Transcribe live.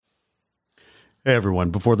Hey everyone,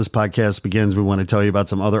 before this podcast begins, we want to tell you about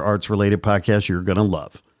some other arts-related podcasts you're going to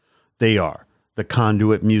love. They are the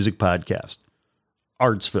Conduit Music Podcast,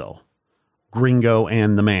 Artsville, Gringo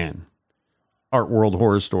and the Man, Art World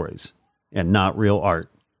Horror Stories, and Not Real Art.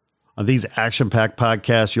 On these action-packed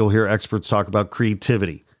podcasts, you'll hear experts talk about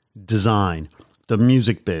creativity, design, the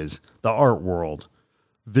music biz, the art world,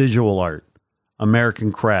 visual art,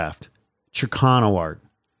 American craft, Chicano art,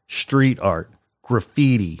 street art,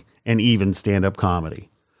 graffiti, and even stand-up comedy.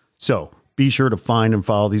 So be sure to find and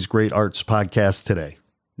follow these great arts podcasts today.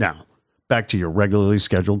 Now, back to your regularly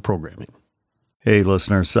scheduled programming. Hey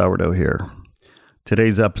listeners, Sourdough here.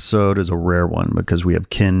 Today's episode is a rare one because we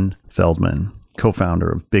have Ken Feldman, co-founder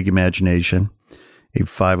of Big Imagination, a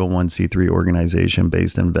 501c3 organization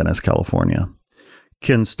based in Venice, California.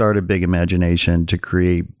 Ken started Big Imagination to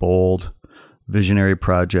create bold, visionary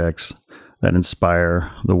projects that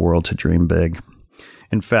inspire the world to dream big.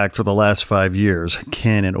 In fact, for the last 5 years,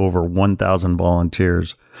 Ken and over 1,000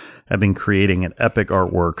 volunteers have been creating an epic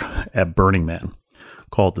artwork at Burning Man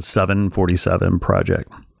called the 747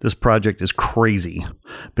 Project. This project is crazy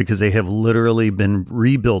because they have literally been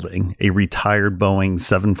rebuilding a retired Boeing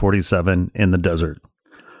 747 in the desert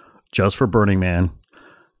just for Burning Man,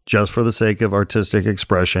 just for the sake of artistic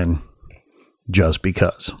expression, just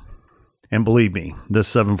because. And believe me, this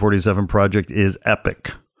 747 project is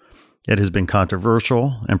epic. It has been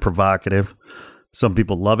controversial and provocative. Some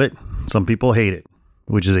people love it, some people hate it,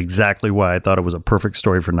 which is exactly why I thought it was a perfect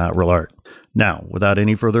story for Not Real Art. Now, without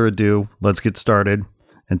any further ado, let's get started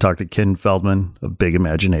and talk to Ken Feldman of Big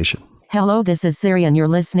Imagination. Hello, this is Siri and you're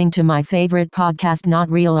listening to my favorite podcast, Not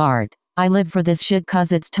Real Art. I live for this shit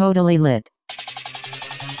cause it's totally lit.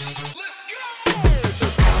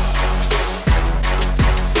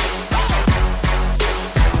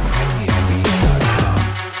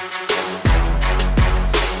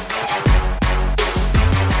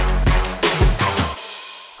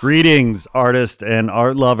 Greetings, artists and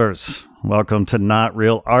art lovers. Welcome to Not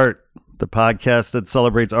Real Art, the podcast that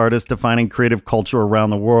celebrates artists defining creative culture around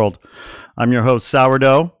the world. I'm your host,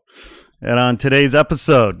 Sourdough, and on today's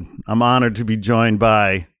episode, I'm honored to be joined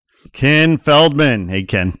by Ken Feldman. Hey,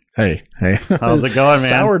 Ken. Hey. How's it going, man?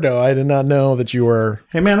 Sourdough, I did not know that you were...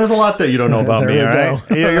 Hey, man, there's a lot that you don't know about me, all right?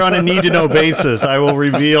 You're on a need-to-know basis. I will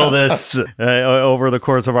reveal this over the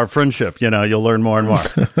course of our friendship. You know, you'll learn more and more.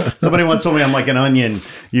 Somebody once told me I'm like an onion.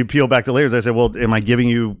 You peel back the layers. I said, well, am I giving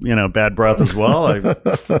you, bad breath as well? I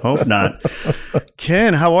hope not.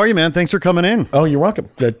 Ken, how are you, man? Thanks for coming in. Oh, you're welcome.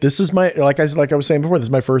 This is my, like I was saying before, this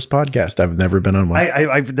is my first podcast. I've never been on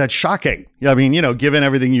one. That's shocking. I mean, given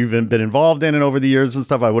everything you've been involved in and over the years and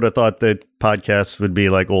stuff, I would have thought that podcasts would be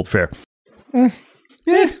like old fare.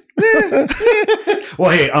 Well,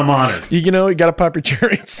 hey, I'm honored. You got to pop your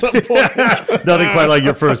cherry at some point. Nothing quite like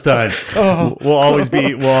your first time. We'll always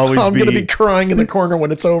be. I'm going to be crying in the corner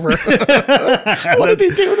when it's over. What did he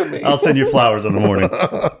do to me? I'll send you flowers in the morning.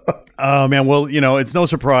 Oh, man. Well, it's no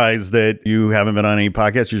surprise that you haven't been on any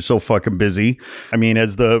podcasts. You're so fucking busy. I mean,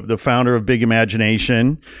 as the founder of Big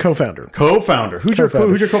Imagination. Co-founder. Who's your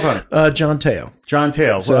co-founder? John Teo. John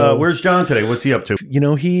Teo. So, where's John today? What's he up to?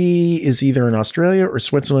 He is either in Australia or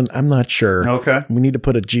Switzerland. I'm not sure. Okay. We need to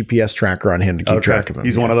put a GPS tracker on him to keep track of him.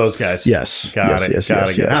 He's one of those guys. Yes. Got it.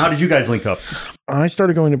 Now, how did you guys link up? I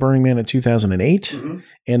started going to Burning Man in 2008,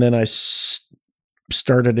 and then I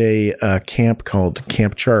started a camp called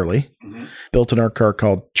Camp Charlie, built an art car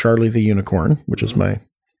called Charlie the Unicorn, which was my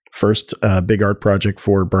first big art project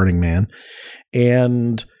for Burning Man.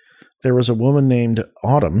 And there was a woman named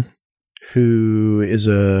Autumn who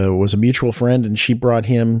was a mutual friend, and she brought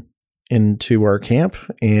him into our camp,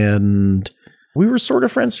 and we were sort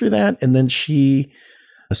of friends through that. And then she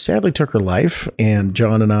sadly took her life, and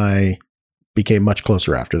John and I became much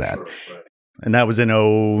closer after that. And that was in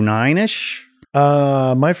 09-ish?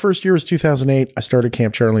 My first year was 2008. I started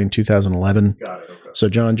Camp Charlie in 2011. Got it. Okay. So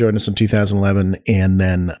John joined us in 2011, and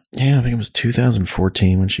then I think it was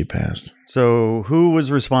 2014 when she passed. So who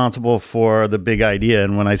was responsible for the big idea?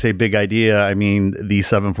 And when I say big idea, I mean the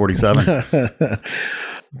 747.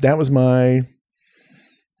 That was my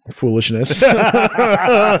foolishness. So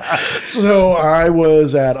I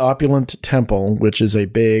was at Opulent Temple, which is a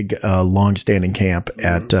big, long-standing camp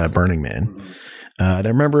at Burning Man. And I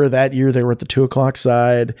remember that year they were at the 2:00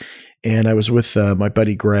 side, and I was with my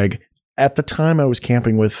buddy Greg. At the time, I was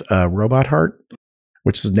camping with Robot Heart,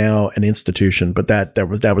 which is now an institution, but that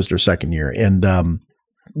was their second year. And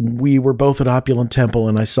we were both at Opulent Temple,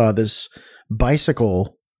 and I saw this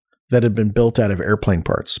bicycle that had been built out of airplane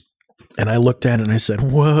parts. And I looked at it and I said,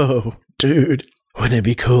 whoa, dude, wouldn't it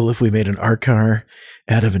be cool if we made an art car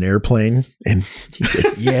out of an airplane? And he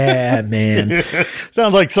said, yeah, man.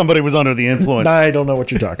 Sounds like somebody was under the influence. I don't know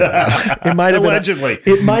what you're talking about. It might have Allegedly.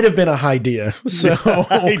 it might have been a idea. So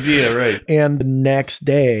idea, right. And the next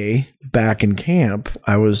day back in camp,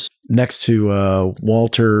 I was next to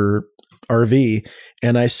Walter RV,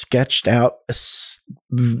 and I sketched out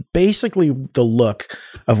basically the look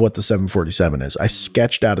of what the 747 is. I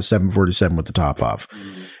sketched out a 747 with the top off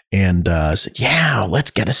and said, yeah,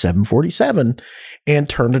 let's get a 747, and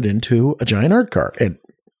turned it into a giant art car. And,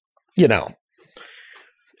 you know,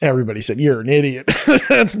 everybody said, you're an idiot.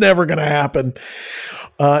 That's never going to happen.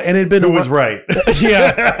 And it had been Who was right?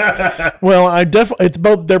 Yeah. Well, it's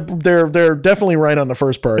both. They're definitely right on the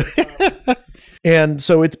first part. And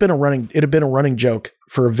so it had been a running joke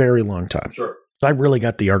for a very long time. Sure. I really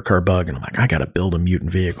got the art car bug, and I'm like, I got to build a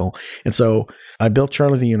mutant vehicle. And so I built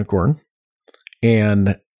Charlie the Unicorn,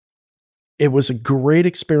 and it was a great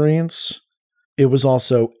experience. It was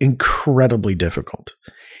also incredibly difficult.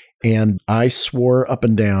 And I swore up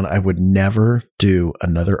and down I would never do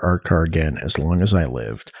another art car again as long as I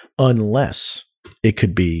lived, unless it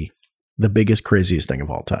could be the biggest, craziest thing of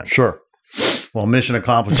all time. Sure. Well, mission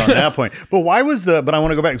accomplished on that point. But I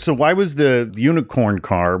want to go back. So why was the unicorn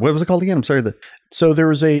car, what was it called again? I'm sorry. So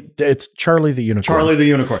it's Charlie the Unicorn. Charlie the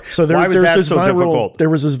Unicorn. So why was that so difficult? There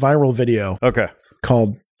was this viral video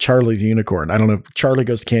called Charlie the Unicorn. I don't know. Charlie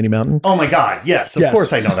Goes to Candy Mountain. Oh my God. Yes. Of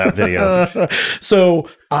course I know that video. So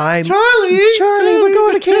Charlie, we're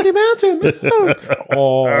going to Candy Mountain.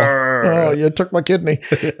 Oh, you took my kidney.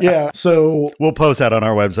 Yeah. So we'll post that on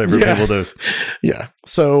our website for people to. Yeah.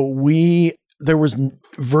 So there was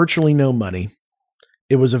virtually no money.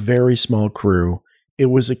 It was a very small crew. It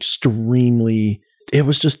was just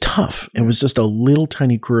tough. It was just a little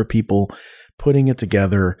tiny crew of people putting it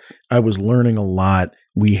together. I was learning a lot.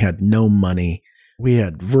 We had no money. We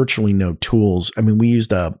had virtually no tools. I mean, we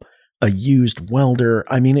used a used welder.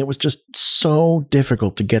 I mean, it was just so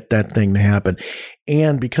difficult to get that thing to happen.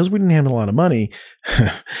 And because we didn't have a lot of money,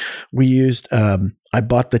 we used, I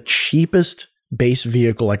bought the cheapest base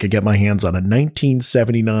vehicle I could get my hands on, a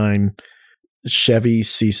 1979 Chevy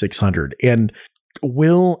C600. And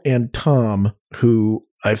Will and Tom, who,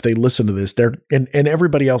 if they listen to this, and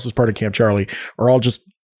everybody else is part of Camp Charlie, are all just,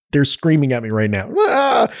 they're screaming at me right now.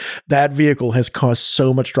 That vehicle has caused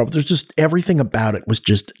so much trouble. There's just everything about it was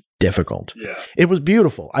just difficult. Yeah. It was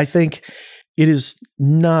beautiful. I think it is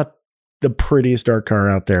not the prettiest art car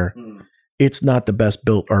out there. It's not the best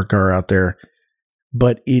built art car out there,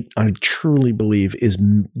 but I truly believe is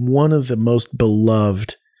one of the most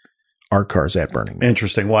beloved art cars at Burning Man.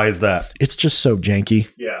 Interesting. Why is that? It's just so janky.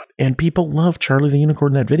 Yeah. And people love Charlie the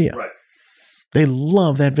Unicorn in that video. Right. They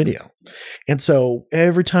love that video. And so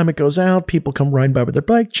every time it goes out, people come riding by with their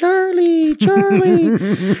bike, Charlie.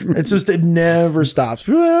 It's just, it never stops.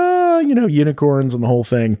 Unicorns and the whole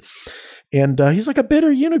thing. And he's like a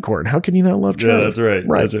bitter unicorn. How can you not love Charlie? Yeah, that's right.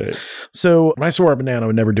 Right. That's right. So I swore up and down I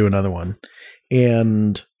would never do another one.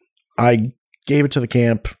 And I gave it to the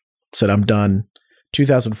camp, said, I'm done.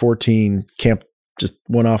 2014, camp just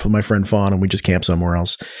went off with my friend Fawn, and we just camped somewhere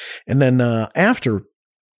else. And then after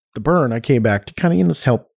the burn, I came back to kind of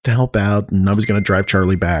help out, and I was going to drive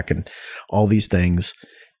Charlie back and all these things.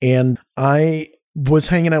 And I was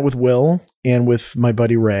hanging out with Will and with my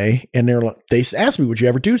buddy Ray, and they asked me, would you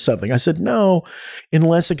ever do something? I said, no,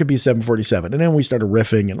 unless it could be 747. And then we started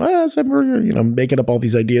riffing and making up all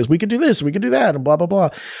these ideas. We could do this, we could do that, and blah, blah, blah.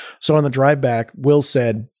 So on the drive back, Will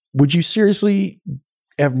said, would you seriously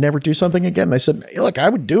never do something again? And I said, look, I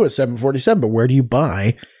would do a 747, but where do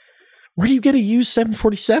you get a used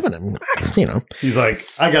 747? I mean, He's like,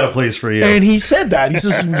 I got a place for you. And he said that. He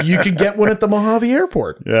says, you could get one at the Mojave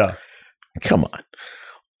Airport. Yeah. Come on.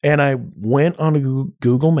 And I went on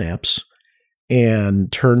Google Maps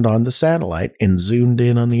and turned on the satellite and zoomed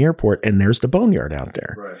in on the airport, and there's the boneyard out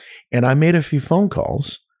there. Right. And I made a few phone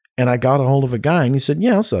calls, and I got a hold of a guy, and he said,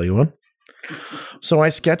 yeah, I'll sell you one. So I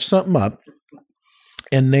sketched something up,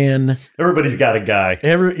 and then everybody's got a guy.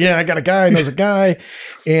 I got a guy, knows a guy.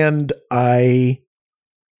 And I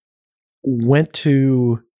went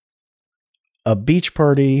to a beach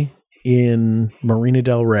party in Marina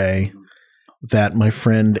Del Rey that my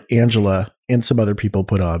friend Angela and some other people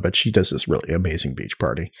put on, but she does this really amazing beach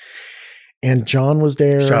party. And John was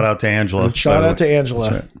there. Shout out to Angela. Shout out to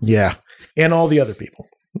Angela. Right. Yeah. And all the other people.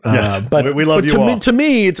 Yes, but we love you all. To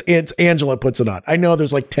me, it's Angela puts it on. I know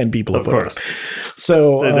there's like 10 people who put it on.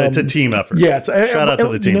 So it's a team effort. Yeah. Shout out to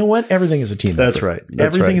the team. You know what? Everything is a team effort. That's right.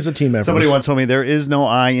 Everything is a team effort. Somebody once told me there is no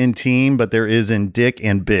I in team, but there is in dick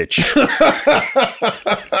and bitch.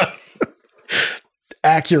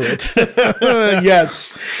 Accurate.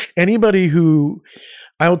 Yes. Anybody who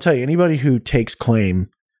I will tell you, anybody who takes claim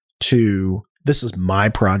to this is my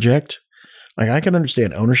project, like I can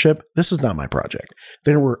understand ownership. This is not my project.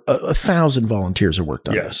 There were 1,000 volunteers who worked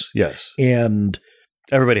on this. Yes. And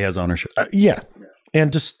Everybody has ownership. yeah.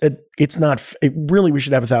 And just, it's not, really, we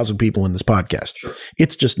should have 1,000 people in this podcast. Sure.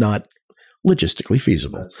 It's just not logistically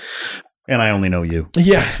feasible. And I only know you.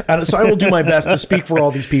 Yeah. So I will do my best to speak for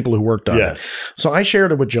all these people who worked on Yes. it. So I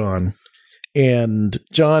shared it with John, and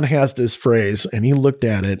John has this phrase, and he looked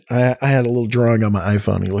at it. I had a little drawing on my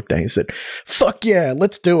iPhone. He looked at it. He said, "Fuck yeah,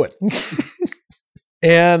 let's do it."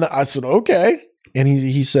 And I said, "Okay." And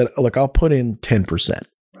he said, "Look, I'll put in 10%.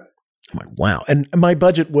 I'm like, wow. And my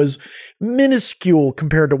budget was minuscule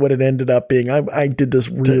compared to what it ended up being. I did this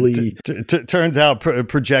really. Turns out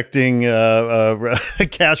projecting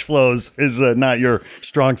cash flows is not your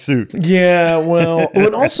strong suit. Yeah, well,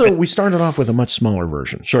 and also we started off with a much smaller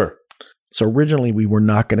version. Sure. So originally we were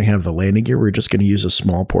not going to have the landing gear. We were just going to use a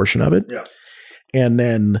small portion of it. Yeah. And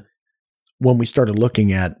then when we started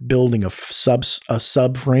looking at building a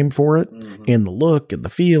subframe for it, and the look and the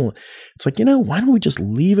feel, it's like, why don't we just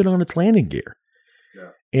leave it on its landing gear?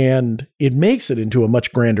 Yeah. And it makes it into a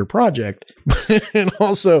much grander project. And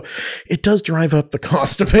also it does drive up the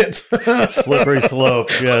cost a bit. Slippery slope.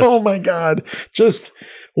 Yes. Oh my God. Just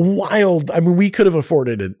wild. I mean, we could have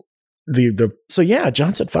afforded it. So yeah,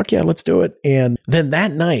 John said, "Fuck yeah, let's do it." And then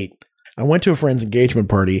that night I went to a friend's engagement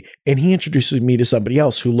party, and he introduced me to somebody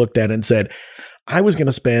else who looked at it and said, "I was going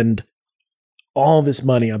to spend all this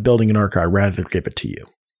money on building an archive rather than give it to you.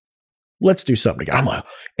 Let's do something." I'm like,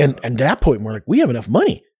 and at that point we're like, we have enough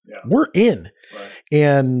money. Yeah. We're in. Right.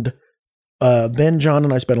 And then John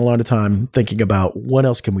and I spent a lot of time thinking about what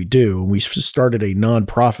else can we do. And we started a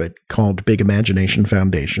nonprofit called Big Imagination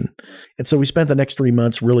Foundation. And so we spent the next 3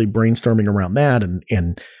 months really brainstorming around that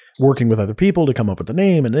and working with other people to come up with the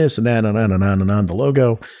name and this and that and on and on and on, the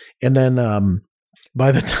logo. And then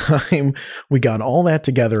by the time we got all that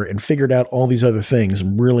together and figured out all these other things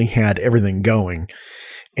and really had everything going,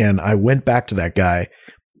 and I went back to that guy,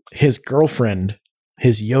 his girlfriend,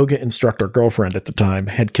 his yoga instructor girlfriend at the time,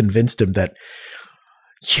 had convinced him that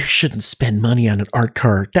you shouldn't spend money on an art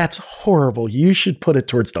card. That's horrible. You should put it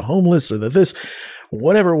towards the homeless or this,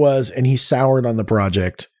 whatever it was. And he soured on the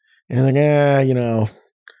project. And like,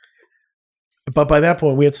 But by that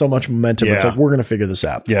point, we had so much momentum. Yeah. It's like, we're going to figure this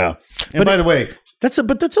out. Yeah. And by the way, that's a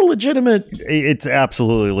legitimate. It's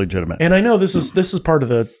absolutely legitimate. And I know this is part of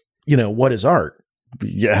the, what is art?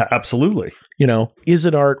 Yeah, absolutely. Is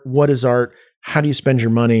it art? What is art? How do you spend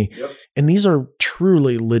your money? Yep. And these are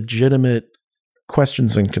truly legitimate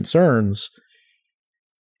questions and concerns.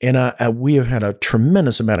 And we have had a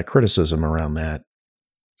tremendous amount of criticism around that.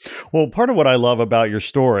 Well, part of what I love about your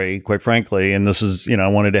story, quite frankly, and this is, I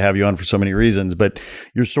wanted to have you on for so many reasons, but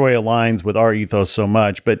your story aligns with our ethos so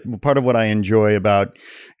much. But part of what I enjoy about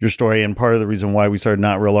your story, and part of the reason why we started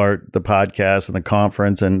Not Real Art, the podcast and the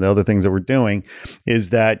conference and the other things that we're doing, is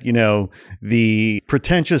that, the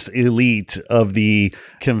pretentious elite of the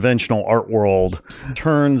conventional art world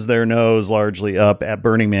turns their nose largely up at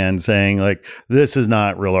Burning Man, saying like, this is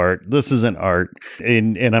not real art. This isn't art.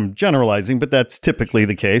 And I'm generalizing, but that's typically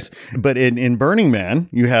the case. But in Burning Man,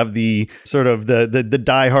 you have the sort of the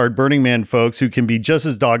diehard Burning Man folks who can be just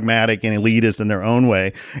as dogmatic and elitist in their own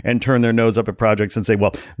way and turn their nose up at projects and say,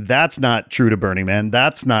 well, that's not true to Burning Man.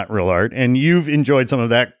 That's not real art. And you've enjoyed some of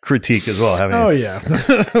that critique as well, haven't you? Oh, yeah.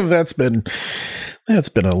 That's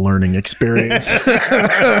been a learning experience.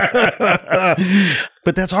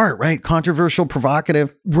 But that's art, right? Controversial,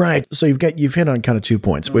 provocative. Right. So you've hit on kind of 2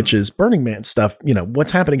 points, which is Burning Man stuff.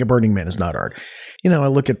 What's happening at Burning Man is not art. I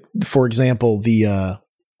look at, for example, the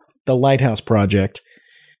Lighthouse Project.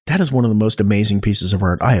 That is one of the most amazing pieces of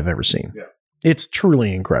art I have ever seen. Yeah. It's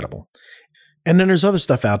truly incredible. And then there's other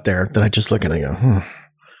stuff out there that I just look at and I go,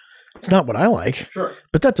 it's not what I like. Sure.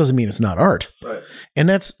 But that doesn't mean it's not art. Right. And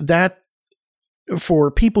that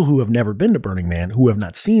for people who have never been to Burning Man, who have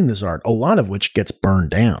not seen this art, a lot of which gets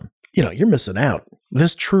burned down. You're missing out.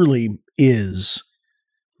 This truly is,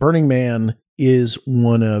 Burning Man is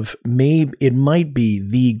one of, it might be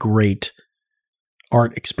the great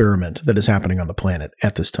art experiment that is happening on the planet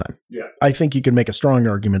at this time. Yeah. I think you can make a strong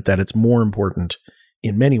argument that it's more important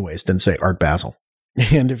in many ways than, say, Art Basel.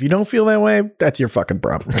 And if you don't feel that way, that's your fucking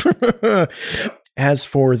problem. As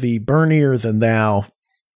for the burnier than thou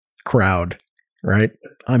crowd, right?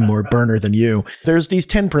 I'm more burner than you. There's these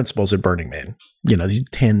 10 principles at Burning Man, these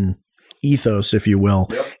 10 ethos, if you will.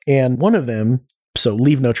 Yep. And one of them, so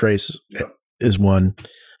leave no trace is one,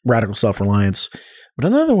 radical self-reliance. But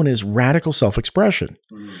another one is radical self-expression.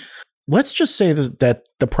 let's just say that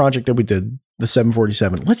the project that we did, the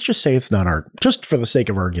 747, let's just say it's not art, just for the sake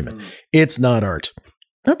of argument. It's not art.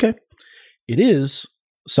 Okay. It is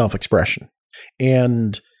self-expression.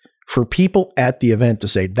 And for people at the event to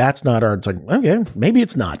say that's not art, it's like, okay, maybe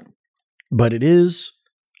it's not, but it is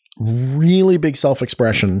really big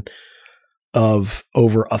self-expression of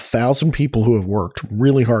over 1,000 people who have worked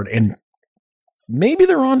really hard, and maybe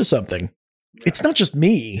they're onto something. Yeah. It's not just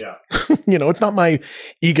me. Yeah. It's not my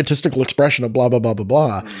egotistical expression of blah, blah, blah, blah,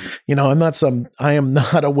 blah. I am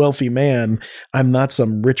not a wealthy man. I'm not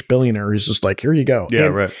some rich billionaire who's just like, here you go. Yeah,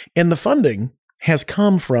 right. And the funding has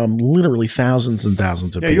come from literally thousands and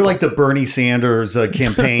thousands of people. You're like the Bernie Sanders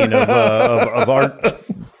campaign of art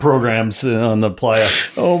programs on the playa.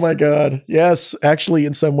 Oh my God. Yes. Actually,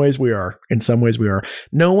 in some ways we are.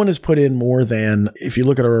 No one has put in more than, if you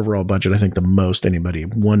look at our overall budget, I think the most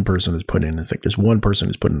one person has put in, I think there's one person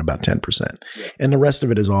who's put in about 10%. Yeah. And the rest of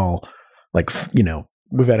it is all like,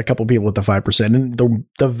 we've had a couple people with the 5%, and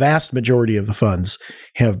the vast majority of the funds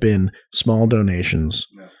have been small donations.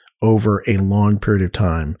 Yeah. Over a long period of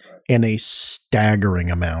time, and a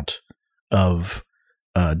staggering amount of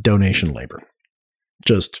donation labor.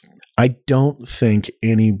 I don't think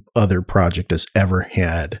any other project has ever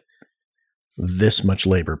had this much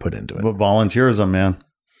labor put into it. But volunteerism, man.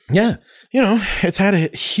 Yeah. It's had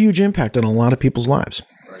a huge impact on a lot of people's lives.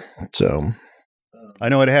 So I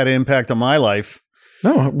know it had an impact on my life.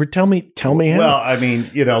 No, tell me how. Well, I mean,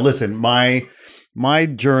 listen, my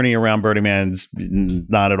journey around Burning Man's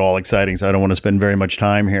not at all exciting, so I don't want to spend very much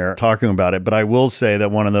time here talking about it. But I will say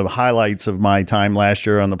that one of the highlights of my time last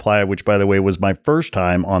year on the playa, which, by the way, was my first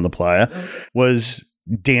time on the playa, was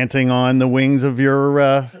dancing on the wings of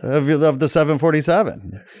of the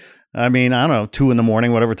 747. I mean, I don't know, 2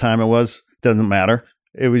 a.m, whatever time it was, doesn't matter.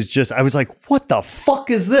 It was just, I was like, what the fuck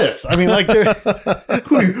is this? I mean, like,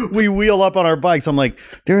 we wheel up on our bikes. I'm like,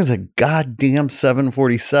 there's a goddamn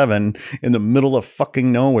 747 in the middle of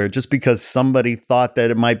fucking nowhere just because somebody thought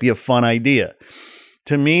that it might be a fun idea.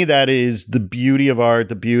 To me, that is the beauty of art,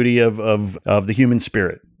 the beauty of the human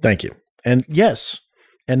spirit. Thank you. And yes,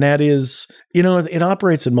 and that is, it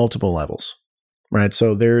operates at multiple levels, right?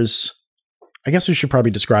 So I guess we should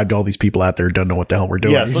probably describe to all these people out there who don't know what the hell we're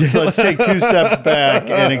doing. Yes, let's take 2 steps back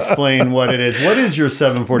and explain what it is. What is your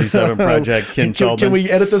 747 project, Ken Sheldon? Can we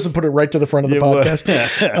edit this and put it right to the front of the podcast?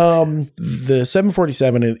 The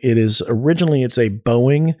 747, it is originally, it's a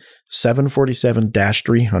Boeing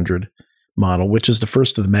 747-300 model, which is the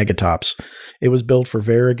first of the megatops. It was built for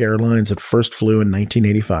Varig Airlines. It first flew in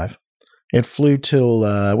 1985. It flew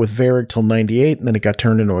with Varig till 98, and then it got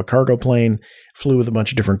turned into a cargo plane, flew with a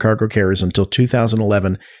bunch of different cargo carriers until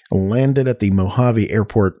 2011, and landed at the Mojave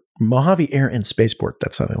Airport, Mojave Air and Spaceport,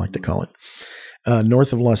 that's how they like to call it,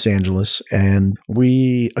 north of Los Angeles. And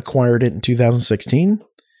we acquired it in 2016,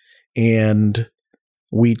 and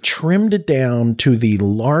we trimmed it down to the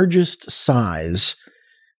largest size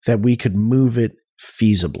that we could move it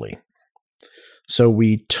feasibly. So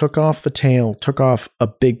we took off the tail, took off a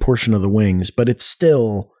big portion of the wings, but it's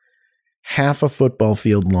still half a football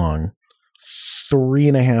field long,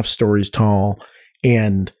 3.5 stories tall,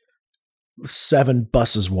 and 7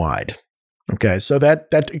 buses wide. Okay, so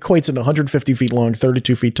that equates in 150 feet long,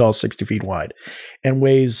 32 feet tall, 60 feet wide, and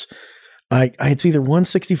weighs, it's either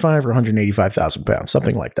 165 or 185,000 pounds,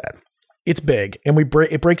 something like that. It's big, and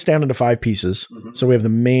it breaks down into 5 pieces. Mm-hmm. So we have the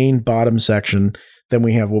main bottom section. Then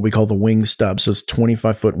we have what we call the wing stubs. So it's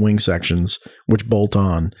 25-foot wing sections, which bolt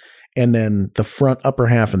on. And then the front upper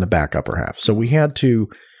half and the back upper half. So we had to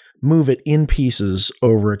move it in pieces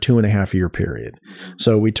over a 2.5-year period.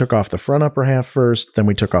 So we took off the front upper half first, then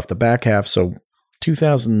we took off the back half. So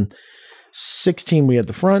 2016, we had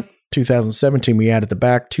the front. 2017, we added the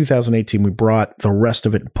back. 2018, we brought the rest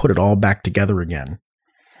of it and put it all back together again.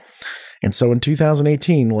 And so in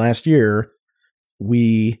 2018, last year,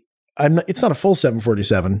 it's not a full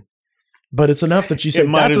 747, but it's enough that you say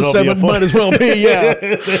that's a 7, might as well be. Yeah.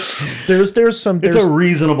 There's a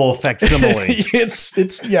reasonable facsimile. It's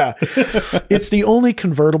the only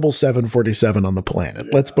convertible 747 on the planet.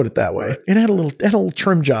 Yeah. Let's put it that way. Right. It had a little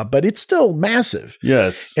trim job, but it's still massive.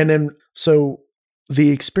 Yes. And then, so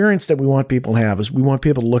the experience that we want people to have is we want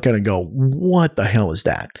people to look at it and go, what the hell is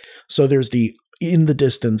that? So there's the in the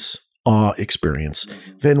distance awe experience,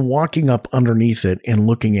 then walking up underneath it and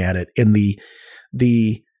looking at it, and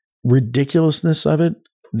the ridiculousness of it,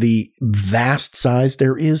 the vast size.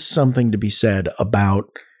 There is something to be said about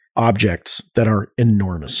objects that are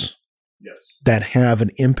enormous, yes, that have an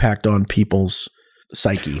impact on people's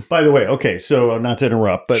psyche. By the way, okay, so not to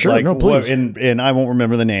interrupt, but Sure, like, no, please. and I won't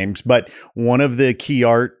remember the names, but one of the key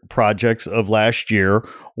art projects of last year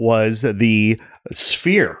was the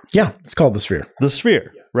Sphere. Yeah, it's called the Sphere. The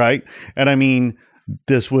Sphere, right? And I mean,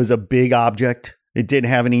 this was a big object. It didn't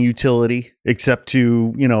have any utility except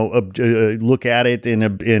to, look at it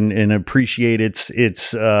and appreciate its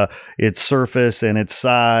surface and its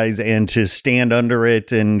size, and to stand under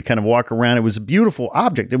it and kind of walk around. It was a beautiful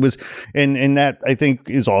object. It was, and that I think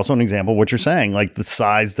is also an example of what you're saying. Like, the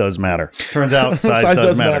size does matter. Turns out size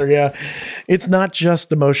does matter. Yeah, it's not just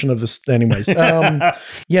the motion of this. Anyways, yeah,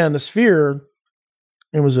 and the Sphere,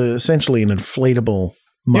 it was essentially an inflatable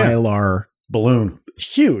mylar balloon.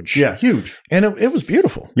 Huge. Yeah, huge. And it was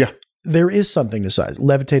beautiful. Yeah. There is something to size.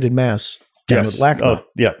 Levitated mass down at LACMA. Oh,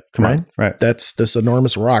 yeah. Come on. Right. That's this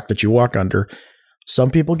enormous rock that you walk under. Some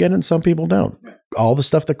people get it and some people don't. Right. All the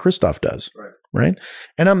stuff that Christoph does. Right.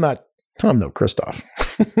 And I'm not Tom, though, Christoph.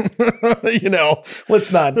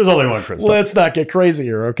 Let's not. There's only one Christoph. Let's not get crazy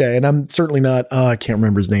here, okay? And I'm certainly not. I can't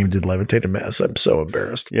remember his name. Did Levitated Mass? I'm so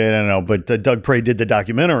embarrassed. Yeah, I don't know. But Doug Prey did the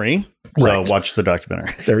documentary. So watch the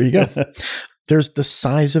documentary. There you go. There's the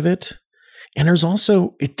size of it. And there's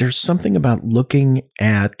also, there's something about looking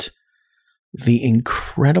at the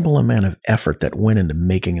incredible amount of effort that went into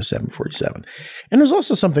making a 747. And there's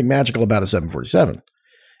also something magical about a 747.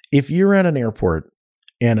 If you're at an airport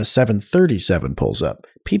and a 737 pulls up,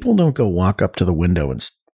 people don't go walk up to the window and,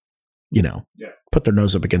 put their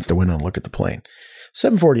nose up against the window and look at the plane.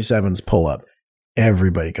 747s pull up.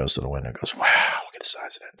 Everybody goes to the window and goes, wow, look at the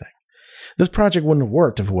size of that thing. This project wouldn't have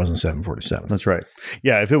worked if it wasn't 747. That's right.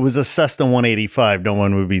 Yeah, if it was a Cessna 185, no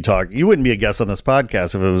one would be talking. You wouldn't be a guest on this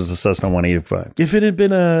podcast if it was a Cessna 185. If it had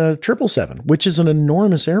been a 777, which is an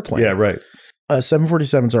enormous airplane. Yeah, right.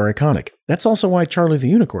 747s are iconic. That's also why Charlie the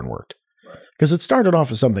Unicorn worked. Because it started off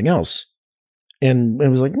as something else. And it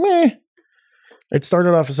was like, meh. It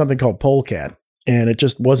started off as something called Polecat. And it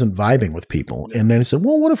just wasn't vibing with people. And then he said,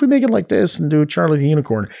 well, what if we make it like this and do Charlie the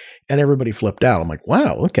Unicorn? And everybody flipped out. I'm like,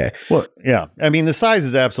 wow, okay. Well, yeah. I mean, the size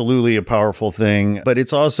is absolutely a powerful thing, but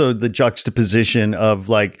it's also the juxtaposition of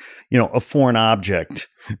a foreign object,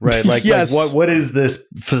 right? Like, yes. Like what is this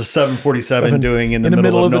 747 doing in the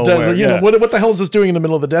middle of the nowhere? desert? What the hell is this doing in the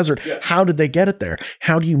middle of the desert? Yeah. How did they get it there?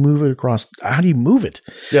 How do you move it across? How do you move it?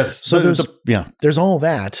 Yes. So there's all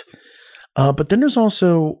that. But then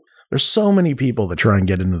there's so many people that try and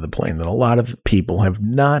get into the plane that a lot of people have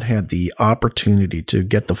not had the opportunity to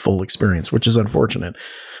get the full experience, which is unfortunate.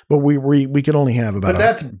 But we can only have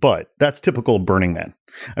about. But that's typical of Burning Man.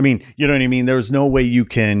 I mean, you know what I mean? There's no way you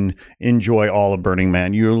can enjoy all of Burning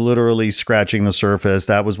Man. You're literally scratching the surface.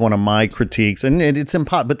 That was one of my critiques, and it's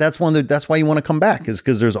impossible. But that's that's why you want to come back, is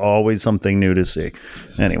because there's always something new to see.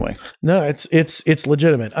 Anyway, no, it's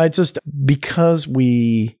legitimate. I just because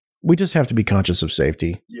we just have to be conscious of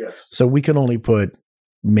safety. Yes. So we can only put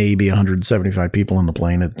maybe 175 people on the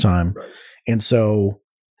plane at the time. Right. And so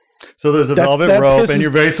there's a velvet rope and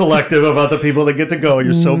you're very selective about the people that get to go.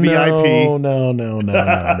 You're so VIP.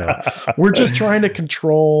 No. We're just trying to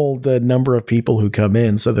control the number of people who come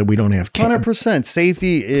in so that we don't have 100%.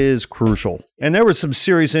 Safety is crucial. And there were some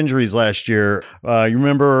serious injuries last year. You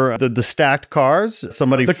remember the stacked cars?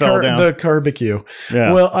 Somebody fell down. The barbecue.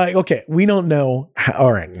 Yeah. Well, we don't know.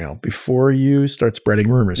 All right. Now, before you start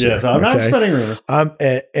spreading rumors. Yes, I'm not spreading rumors.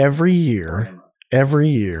 Every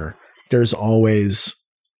year, there's always,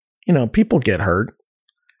 people get hurt,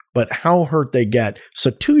 but how hurt they get.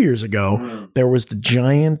 So 2 years ago, there was the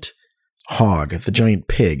giant hog, the giant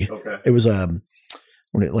pig. Okay. It was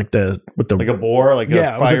like a boar, like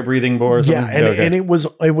a fire breathing boar. Or something? Yeah, and it was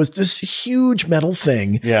this huge metal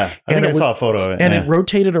thing. Yeah, I think I saw a photo of it. And it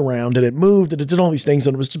rotated around and it moved and it did all these things,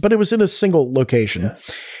 and it was in a single location. Yeah.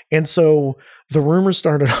 And so the rumor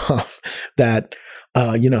started off that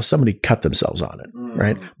somebody cut themselves on it,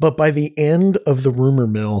 right? But by the end of the rumor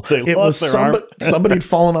mill, it was somebody had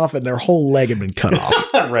fallen off and their whole leg had been cut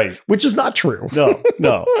off. Right. Which is not true. No,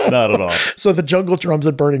 not at all. So the jungle drums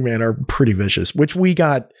at Burning Man are pretty vicious, which we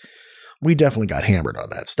definitely got hammered on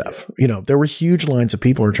that stuff. There were huge lines of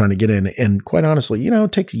people who were trying to get in. And quite honestly,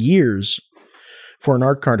 it takes years for an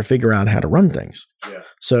art car to figure out how to run things. Yeah.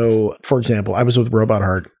 So, for example, I was with Robot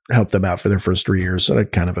Heart, helped them out for their first 3 years in a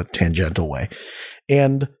kind of a tangential way.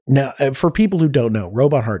 And now, for people who don't know,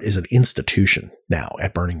 Robot Heart is an institution now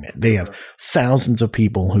at Burning Man. They have thousands of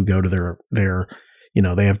people who go to their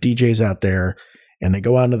they have DJs out there, and they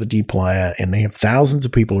go out into the Deep Playa, and they have thousands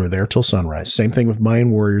of people who are there till sunrise. Same thing with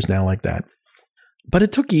Mayan Warriors now, like that. But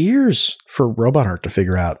it took years for Robot Heart to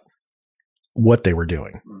figure out what they were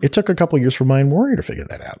doing. It took a couple of years for Mayan Warrior to figure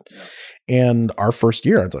that out. And our first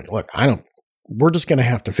year, I was like, look, I we're just going to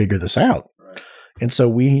have to figure this out. Right. And so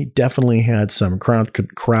we definitely had some crowd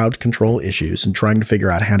control issues and trying to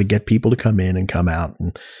figure out how to get people to come in and come out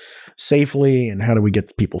and safely, and how do we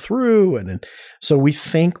get people through. And so we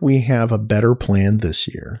think we have a better plan this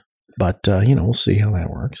year, but we'll see how that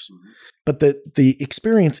works. But the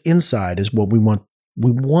experience inside is what we want.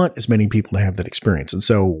 We want as many people to have that experience. And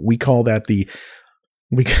so we call that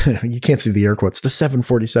you can't see the air quotes, the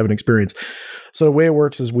 747 experience. So the way it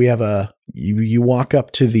works is we have you walk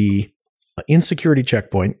up to the insecurity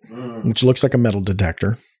checkpoint, which looks like a metal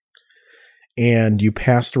detector, and you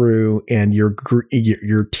pass through, and your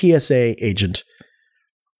TSA agent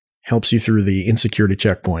helps you through the insecurity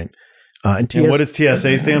checkpoint. And what does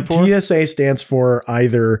TSA stand for? TSA stands for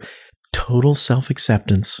either total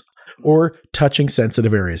self-acceptance or touching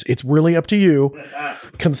sensitive areas. It's really up to you.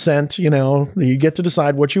 Consent, you get to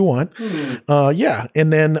decide what you want.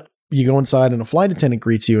 And then you go inside and a flight attendant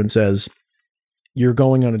greets you and says, you're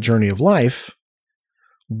going on a journey of life.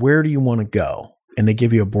 Where do you want to go? And they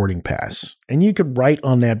give you a boarding pass. And you could write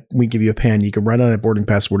on that. We give you a pen. You can write on that boarding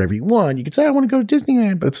pass whatever you want. You could say, I want to go to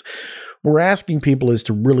Disneyland. But we're asking people is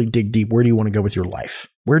to really dig deep. Where do you want to go with your life?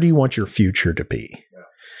 Where do you want your future to be? Yeah.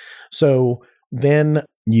 So then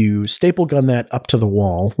you staple gun that up to the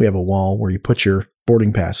wall. We have a wall where you put your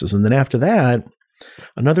boarding passes. And then after that,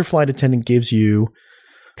 another flight attendant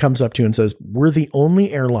comes up to you and says, we're the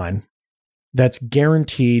only airline that's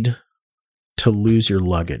guaranteed to lose your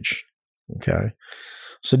luggage. Okay.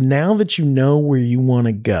 So now that you know where you want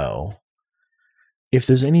to go, if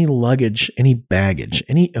there's any luggage, any baggage,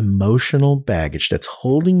 any emotional baggage that's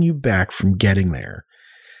holding you back from getting there,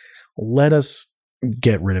 let us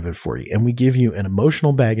get rid of it for you. And we give you an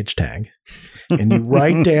emotional baggage tag, and you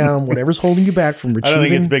write down whatever's holding you back from achieving. I don't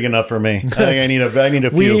think it's big enough for me. I think I need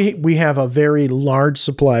a few. We have a very large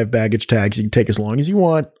supply of baggage tags. You can take as long as you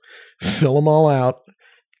want, fill them all out,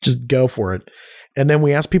 just go for it. And then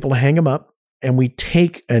we ask people to hang them up, and we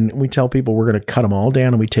tell people we're going to cut them all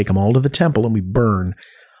down, and we take them all to the temple, and we burn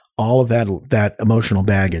all of that emotional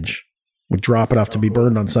baggage. We drop it off to be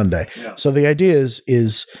burned on Sunday. Yeah. So the idea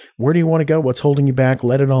is where do you want to go? What's holding you back?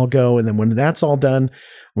 Let it all go. And then when that's all done,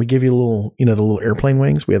 we give you the little airplane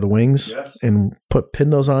wings. We have the wings, yes, and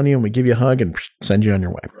pin those on you, and we give you a hug and send you on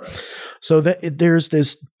your way. Right. So there's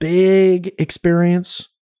this big experience.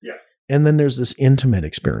 Yeah. And then there's this intimate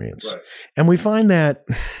experience. Right. And we find that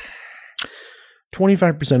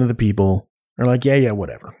 25% of the people are like, yeah,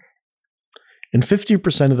 whatever. And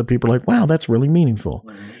 50% of the people are like, wow, that's really meaningful.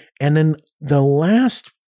 Mm-hmm. And then the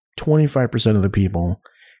last 25% of the people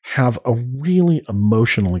have a really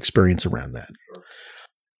emotional experience around that. Sure.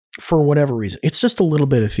 For whatever reason. It's just a little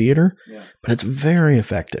bit of theater, but it's very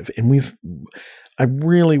effective. And I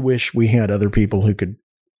really wish we had other people who could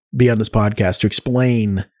be on this podcast to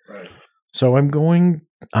explain. Right. So I'm going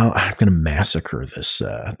to massacre this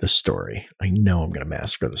story. I know I'm going to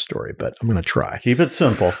massacre the story, but I'm going to try. Keep it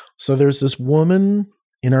simple. So there's this woman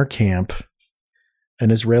in our camp,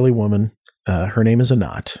 an Israeli woman. Her name is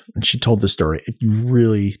Anat, and she told this story. You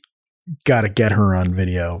really got to get her on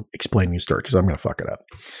video explaining the story because I'm going to fuck it up.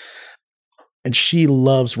 And she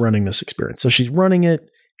loves running this experience. So she's running it,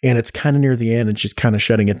 and it's kind of near the end, and she's kind of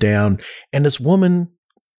shutting it down. And this woman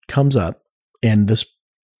comes up, and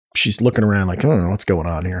she's looking around like, I don't know what's going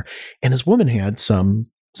on here. And this woman had some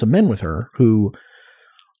men with her who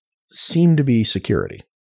seem to be security.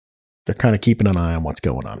 They're kind of keeping an eye on what's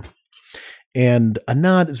going on. And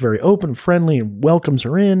Anat is very open, friendly, and welcomes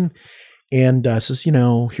her in and says,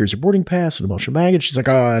 here's your boarding pass and emotional baggage. She's like,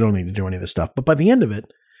 oh, I don't need to do any of this stuff. But by the end of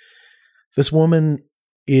it, this woman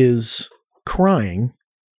is crying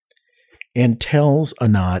and tells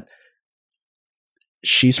Anat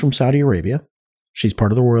she's from Saudi Arabia. She's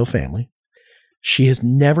part of the royal family. She has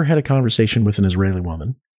never had a conversation with an Israeli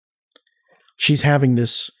woman. She's having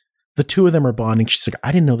the two of them are bonding. She's like,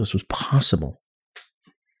 I didn't know this was possible.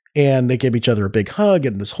 And they give each other a big hug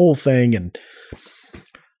and this whole thing. And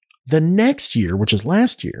the next year, which is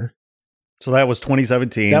last year. So that was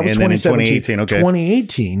 2017. That was 2017. Then in 2018. Okay.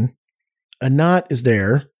 2018, Anat is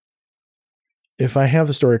there, if I have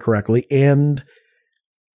the story correctly. And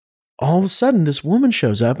all of a sudden, this woman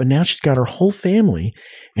shows up, and now she's got her whole family.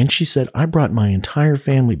 And she said, I brought my entire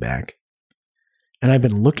family back. And I've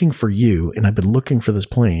been looking for you, and I've been looking for this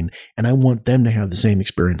plane, and I want them to have the same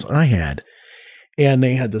experience I had. And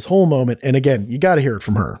they had this whole moment. And again, you got to hear it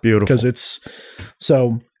from her. Beautiful. Because it's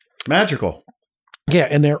so magical. Yeah.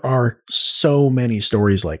 And there are so many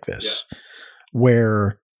stories like this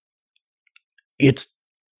where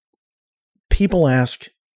people ask,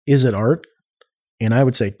 is it art? And I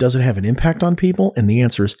would say, does it have an impact on people? And the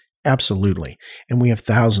answer is Absolutely. And we have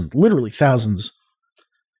literally thousands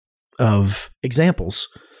of examples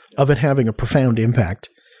of it having a profound impact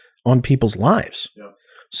on people's lives. Yeah.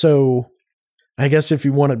 So I guess if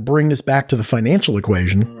you want to bring this back to the financial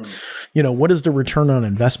equation, what is the return on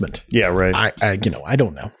investment? Yeah, right. I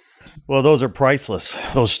don't know. Well, those are priceless,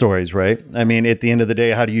 those stories, right? I mean, at the end of the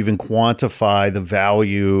day, how do you even quantify the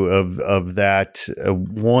value of that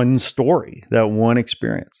one story, that one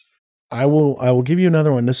experience? I will give you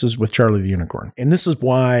another one. This is with Charlie the Unicorn. And this is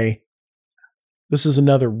why this is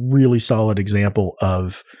another really solid example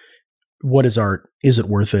of what is art? Is it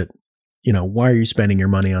worth it? Why are you spending your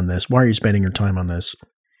money on this? Why are you spending your time on this?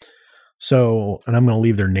 So, and I'm going to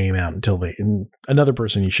leave their name out and another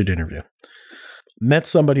person you should interview. Met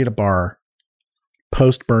somebody at a bar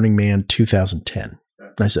post Burning Man 2010.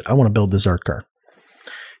 And I said, I want to build this art car.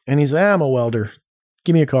 And he said, I'm a welder.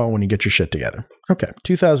 Give me a call when you get your shit together. Okay.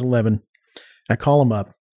 2011. I call him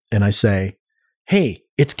up and I say, hey,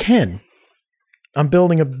 it's Ken. I'm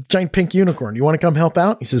building a giant pink unicorn. You want to come help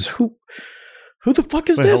out? He says, Who the fuck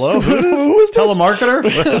is this? Hello? Who is this?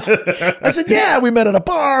 Telemarketer? I said, yeah, we met at a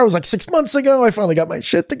bar. It was like 6 months ago. I finally got my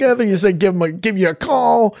shit together. You said, give you a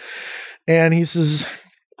call. And he says,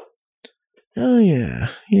 oh,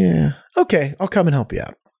 yeah. Okay, I'll come and help you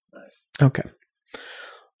out. Nice. Okay.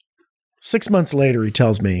 6 months later, he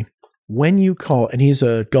tells me, when you call, and he's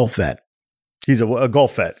a Gulf vet. He's a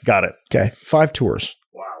Gulf vet. Got it. Okay. 5 tours.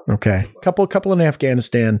 Wow. Okay. Couple in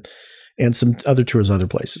Afghanistan and some other tours other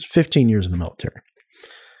places. 15 years in the military.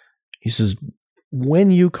 He says,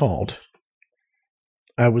 when you called,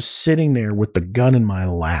 I was sitting there with the gun in my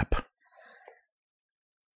lap.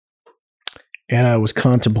 And I was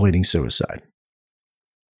contemplating suicide.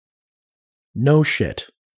 No shit.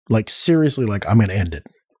 Like, seriously, like, I'm going to end it.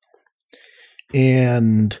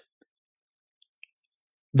 And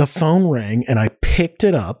the phone rang, and I picked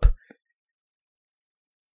it up.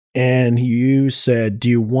 And you said, do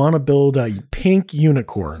you want to build a pink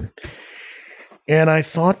unicorn? And I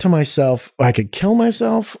thought to myself, I could kill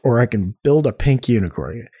myself, or I can build a pink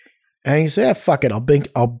unicorn. And he said, yeah, fuck it.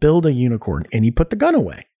 I'll build a unicorn. And he put the gun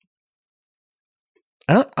away.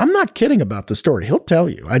 I'm not kidding about the story. He'll tell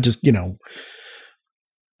you. I just,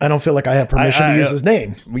 I don't feel like I have permission to use his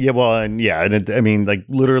name. Yeah, well, and I mean, like,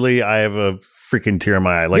 literally, I have a freaking tear in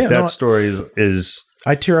my eye. Like, story is.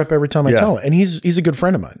 I tear up every time I tell it. And he's a good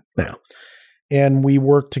friend of mine now. And we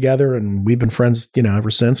work together, and we've been friends,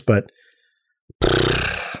 ever since. But,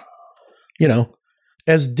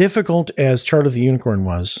 as difficult as Charlie the Unicorn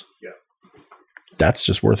was, that's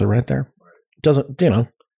just worth it right there. Doesn't,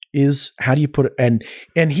 is how do you put it?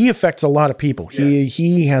 And he affects a lot of people. Yeah.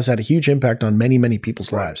 He has had a huge impact on many, many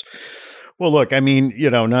people's lives. Well, look, I mean,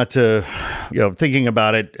 not to, thinking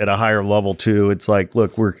about it at a higher level too. It's like,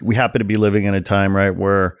 look, we happen to be living in a time, right,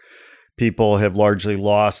 where people have largely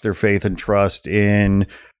lost their faith and trust in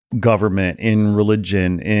government, in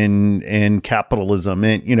religion, in capitalism,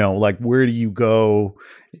 and like, where do you go?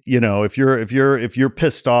 If you're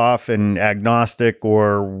pissed off and agnostic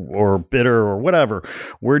or bitter or whatever,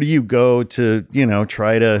 where do you go to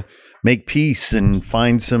try to make peace and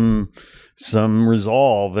find some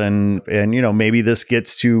resolve? And maybe this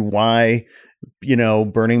gets to why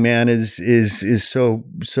Burning Man is so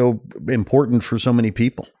important for so many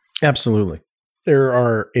people. Absolutely. There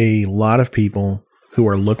are a lot of people who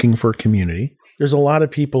are looking for community. There's a lot of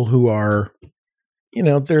people who are,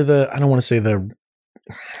 they're I don't want to say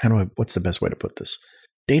what's the best way to put this?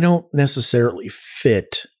 They don't necessarily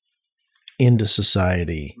fit into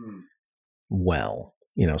society well.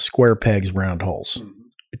 Square pegs, round holes. Mm-hmm.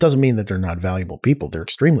 It doesn't mean that they're not valuable people. They're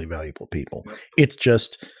extremely valuable people. It's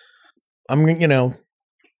just, I went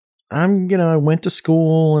to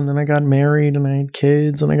school, and then I got married, and I had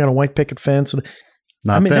kids, and I got a white picket fence. And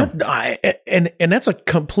and that's a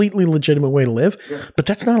completely legitimate way to live, but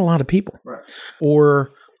that's not a lot of people. Right. Or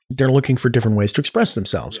they're looking for different ways to express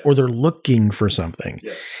themselves, or they're looking for something.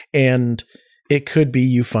 Yes. And it could be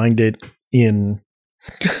you find it in,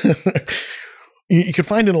 you could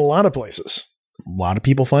find it in a lot of places. A lot of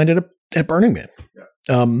people find it at Burning Man.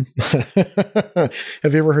 Yeah.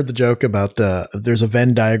 Have you ever heard the joke about there's a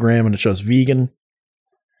Venn diagram and it shows vegan,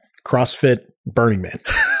 CrossFit, Burning Man,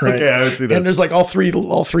 right? Okay, I would see that. And there's like all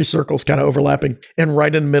three circles kind of overlapping, and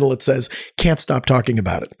right in the middle it says, "Can't stop talking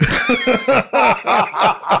about it."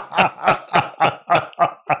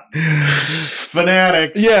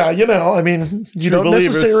 Fanatics. Yeah, you don't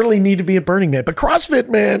necessarily need to be at Burning Man, but CrossFit,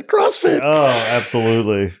 man, CrossFit. Oh,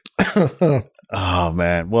 absolutely. Oh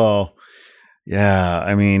man, well. Yeah,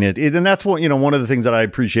 I mean, and that's what, one of the things that I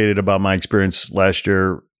appreciated about my experience last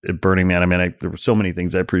year at Burning Man. I mean, there were so many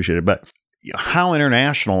things I appreciated, but how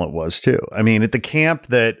international it was too. I mean, at the camp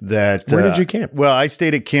that Where did you camp? Well, I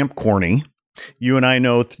stayed at Camp Corny. You and I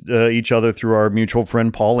know each other through our mutual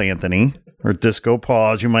friend Paul Anthony, or Disco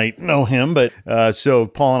Paul, as you might know him. But so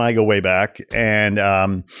Paul and I go way back,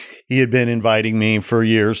 and he had been inviting me for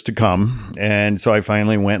years to come, and so I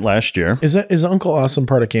finally went last year. Is Uncle Awesome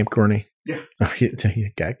part of Camp Corny? Yeah. Oh,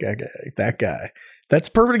 that guy. That's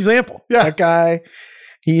a perfect example. Yeah. That guy,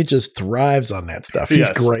 he just thrives on that stuff. He's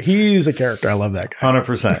Yes. great. He's a character. I love that guy.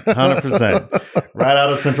 100%. Right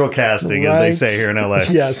out of central casting, as they say here in LA.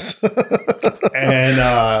 Yes. And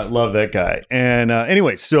love that guy. And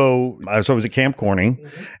anyway, so I was at Camp Corny,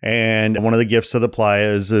 and one of the gifts of the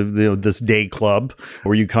playa is this day club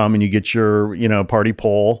where you come and you get your party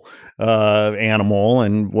pole animal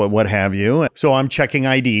and what have you. So I'm checking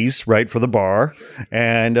IDs right for the bar,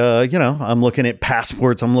 and I'm looking at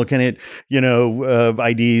passports. I'm looking at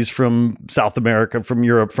IDs from South America, from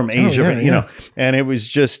Europe, from Asia. And it was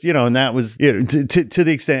just and that was to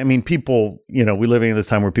the extent. I mean, people we're living in this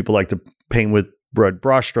time where people like to paint with broad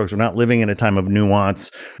brushstrokes. We're not living in a time of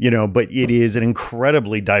nuance, but it is an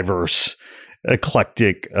incredibly diverse,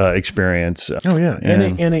 eclectic experience. Oh yeah,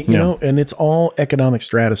 and it's all economic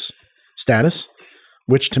status,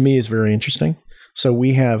 which to me is very interesting. So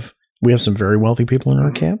we have some very wealthy people in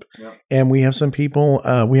our camp, and we have some people.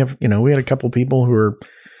 We had a couple of people who are,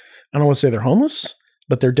 I don't want to say they're homeless,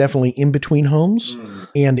 but they're definitely in between homes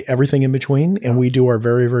and everything in between. And we do our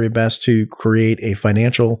very, very best to create a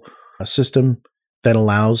financial system that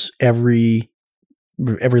allows every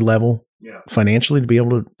level financially to be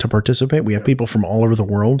able to participate. We have people from all over the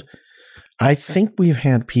world. I think we've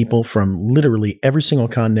had people from literally every single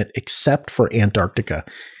continent except for Antarctica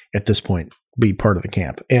at this point be part of the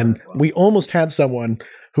camp. And we almost had someone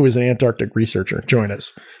who is an Antarctic researcher join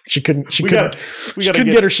us. She couldn't get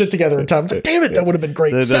her shit together in time. It's like, damn it, that would have been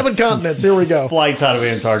great. 7 continents. Here we go. Flights out of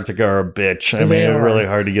Antarctica are a bitch. I mean, it's really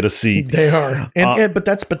hard to get a seat. They are. But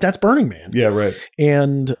that's Burning Man. Yeah, right.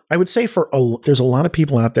 And I would say there's a lot of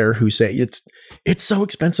people out there who say it's so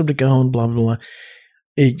expensive to go and blah, blah, blah.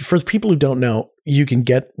 For the people who don't know, you can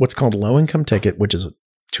get what's called a low income ticket, which is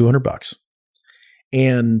 $200,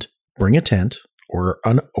 and bring a tent or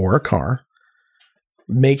a car.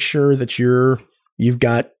 Make sure that you've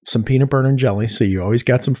got some peanut butter and jelly, so you always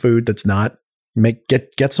got some food that's not.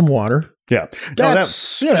 Get some water. Yeah,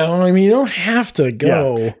 that's you don't have to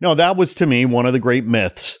go. Yeah. No, that was to me one of the great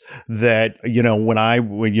myths that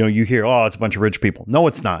when you hear, oh, it's a bunch of rich people. No,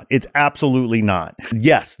 it's not. It's absolutely not.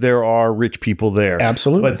 Yes, there are rich people there,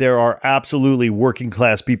 absolutely, but there are absolutely working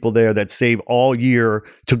class people there that save all year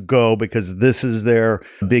to go because this is their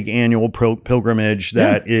big annual pilgrimage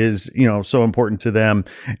that is so important to them,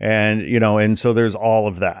 and so there's all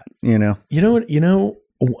of that.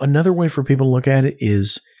 Another way for people to look at it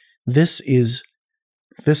is this is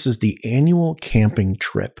the annual camping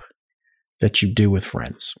trip that you do with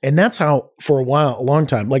friends. And that's how for a long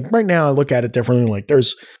time, like right now I look at it differently. Like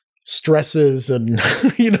there's stresses and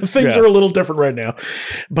things are a little different right now,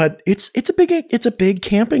 but it's a big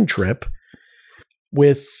camping trip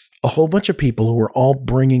with a whole bunch of people who are all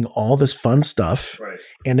bringing all this fun stuff, right,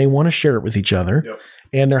 and they want to share it with each other,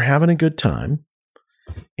 and they're having a good time.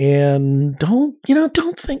 And don't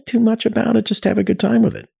think too much about it. Just have a good time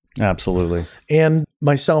with it. Absolutely. And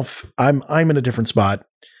myself, I'm in a different spot.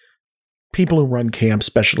 People who run camps,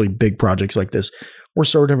 especially big projects like this, we're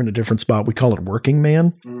sort of in a different spot. We call it working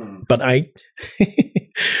man. But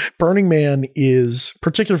Burning Man is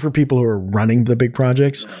particular for people who are running the big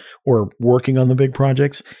projects or working on the big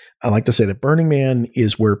projects. I like to say that Burning Man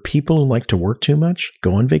is where people who like to work too much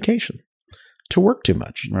go on vacation. To work too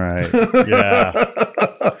much. Right. Yeah.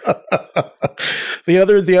 My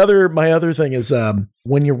other thing is,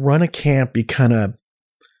 when you run a camp,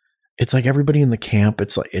 it's like everybody in the camp.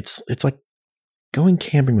 It's like going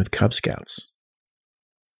camping with Cub Scouts.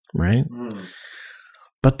 Right.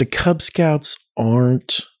 But the Cub Scouts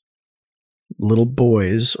aren't little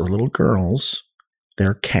boys or little girls.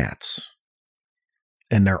 They're cats.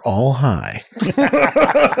 And they're all high,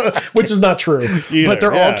 which is not true, but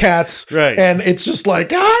they're all cats. Right. And it's just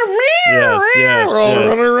like, we're all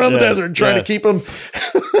running around the desert trying to keep them.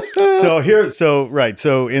 So I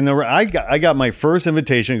got my first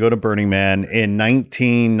invitation to go to Burning Man in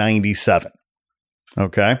 1997.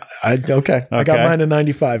 Okay. I got mine in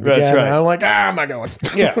 95. That's Yeah, right. I'm like, I'm not going.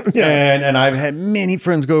 Yeah. And I've had many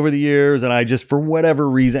friends go over the years, and I just, for whatever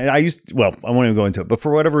reason, I won't even go into it, but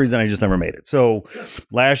for whatever reason, I just never made it. So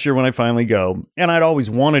last year when I finally go, and I'd always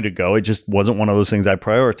wanted to go, it just wasn't one of those things I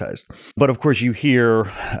prioritized. But of course you hear,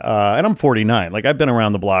 and I'm 49, like I've been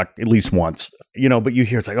around the block at least once, but you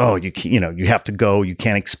hear it's like, oh, you have to go, you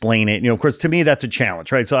can't explain it. Of course, to me, that's a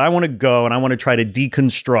challenge, right? So I want to go and I want to try to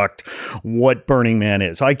deconstruct what Burning Man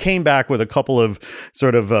is. So I came back with a couple of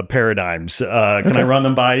sort of paradigms. Can I run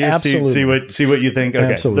them by you? Absolutely. See what you think?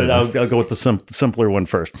 Okay. Absolutely. I'll go with the simpler one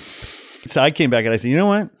first. So I came back and I said, you know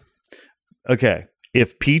what? Okay.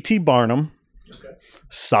 If P.T. Barnum,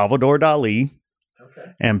 Salvador Dali,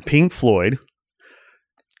 and Pink Floyd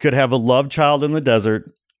could have a love child in the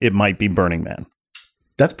desert, it might be Burning Man.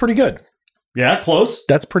 That's pretty good. Yeah, close.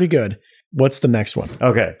 That's pretty good. What's the next one?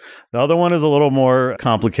 Okay. The other one is a little more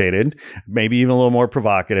complicated, maybe even a little more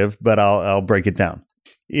provocative, but I'll break it down.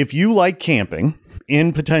 If you like camping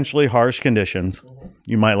in potentially harsh conditions,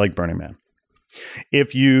 you might like Burning Man.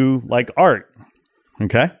 If you like art,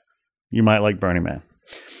 okay, you might like Burning Man.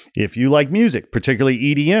 If you like music, particularly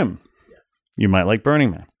EDM, you might like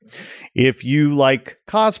Burning Man. If you like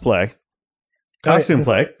costume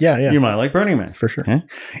play, you might like Burning Man. For sure. Okay?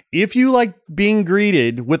 If you like being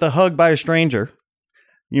greeted with a hug by a stranger,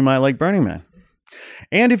 you might like Burning Man.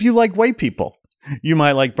 And if you like white people, you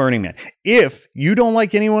might like Burning Man. If you don't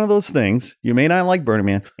like any one of those things, you may not like Burning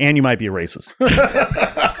Man, and you might be a racist.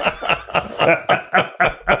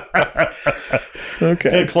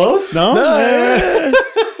 Okay. Close? No?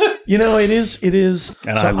 It is.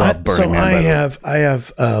 And so I love Burning Man. I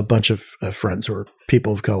have a bunch of friends who are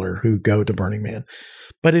people of color who go to Burning Man,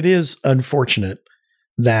 but it is unfortunate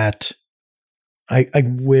that I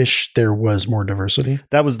wish there was more diversity.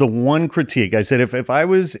 That was the one critique. I said, if I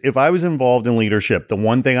was involved in leadership, the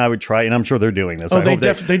one thing I would try, and I'm sure they're doing this. Oh, they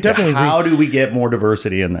definitely. How do we get more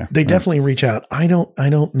diversity in there? They definitely reach out. I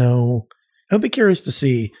don't know. I'll be curious to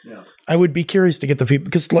see. Yeah. I would be curious to get the feedback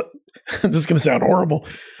because this is going to sound horrible.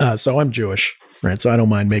 So I'm Jewish, right? So I don't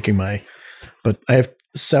mind but I have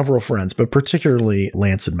several friends, but particularly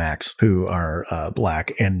Lance and Max, who are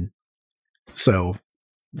black. And so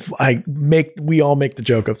we all make the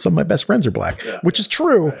joke of some of my best friends are black, which is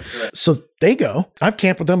true. Right. So they go. I've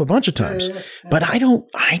camped with them a bunch of times, but I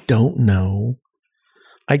don't know.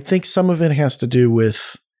 I think some of it has to do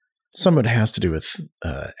with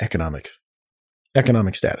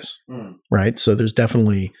economic status, right? So there's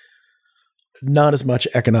definitely not as much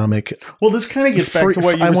economic. Well, this kind of gets back to what you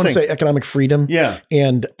were saying. I want to say economic freedom. Yeah.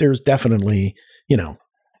 And there's definitely,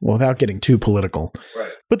 without getting too political.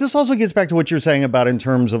 Right. But this also gets back to what you're saying about in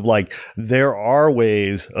terms of like, there are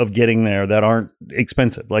ways of getting there that aren't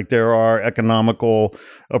expensive. Like there are economical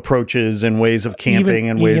approaches and ways of camping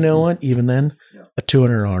and ways. You know what? Even then, a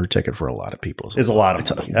 $200 ticket for a lot of people is a lot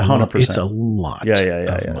of money. 100%. It's a lot. Yeah.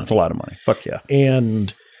 It's a lot of money. Fuck yeah.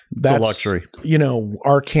 And that's a luxury.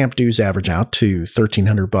 Our camp dues average out to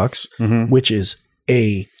 $1,300, which is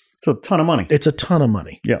it's a ton of money. It's a ton of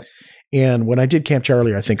money. Yeah. And when I did Camp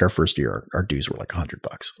Charlie, I think our first year, our dues were like $100,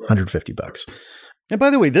 $150. And by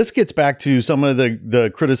the way, this gets back to some of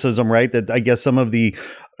the criticism, right, that I guess some of the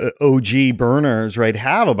OG burners, right,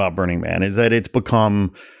 have about Burning Man is that it's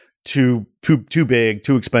become too big,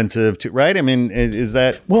 too expensive, right? I mean, is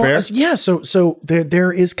that fair? Yeah. So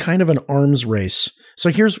there is kind of an arms race. So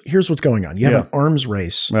here's what's going on. You have an arms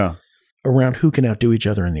race around who can outdo each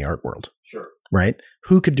other in the art world. Sure. Right?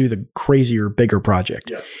 Who could do the crazier, bigger project?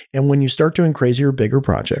 Yeah. And when you start doing crazier, bigger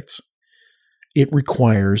projects, it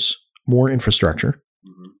requires more infrastructure,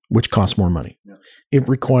 which costs more money. Yeah. It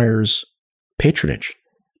requires patronage.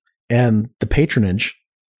 And the patronage,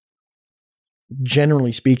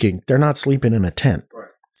 generally speaking, they're not sleeping in a tent.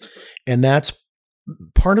 Right. And that's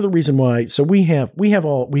part of the reason why. So we have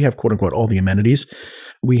quote unquote all the amenities.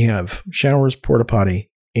 We have showers, porta potties,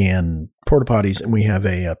 and we have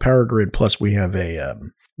a power grid. Plus we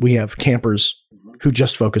have campers who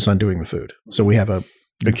just focus on doing the food. So we have a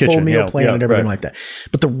kitchen, full meal plan and everything like that.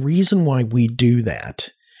 But the reason why we do that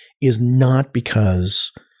is not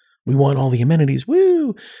because we want all the amenities.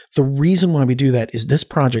 Woo! The reason why we do that is this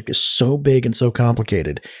project is so big and so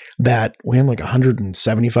complicated that we have like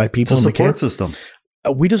 175 people in the support system.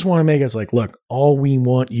 We just want to make it like, look, all we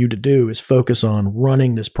want you to do is focus on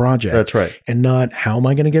running this project. That's right. And not how am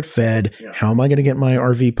I going to get fed? Yeah. How am I going to get my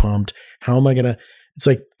RV pumped? How am I going to, it's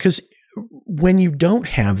like, because when you don't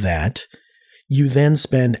have that, you then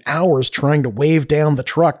spend hours trying to wave down the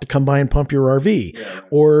truck to come by and pump your RV. Yeah.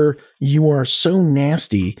 Or you are so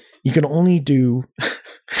nasty, you can only do,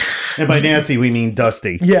 And by nasty, we mean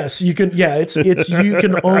dusty. Yes, you can. Yeah, it's you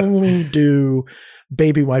can only do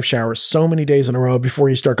baby wipe showers so many days in a row before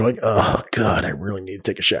you start going, oh God, I really need to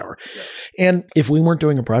take a shower. Yeah. And if we weren't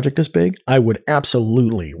doing a project this big, I would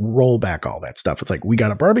absolutely roll back all that stuff. It's like, we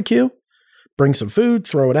got a barbecue, bring some food,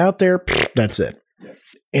 throw it out there. That's it. Yeah.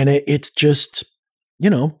 And it's just,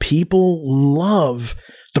 people love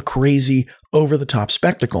the crazy over the top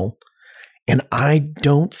spectacle. And I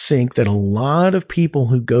don't think that a lot of people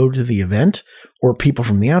who go to the event or people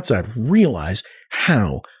from the outside realize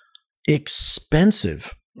how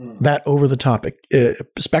expensive that over the top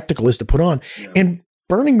spectacle is to put on. Yeah. And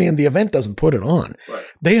Burning Man, the event, doesn't put it on. Right.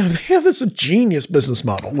 They have this genius business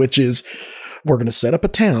model, which is, we're going to set up a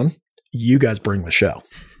town. You guys bring the show.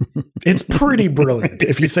 It's pretty brilliant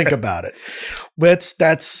if you think about it. But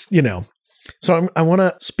that's. So I want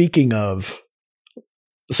to, speaking of,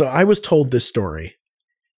 so I was told this story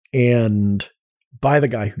and by the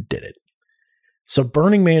guy who did it. So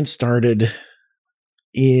Burning Man started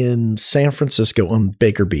in San Francisco on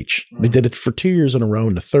Baker Beach. They did it for 2 years in a row.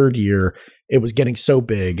 In the third year, it was getting so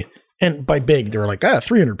big. And by big, they were like,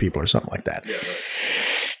 300 people or something like that. Yeah, right.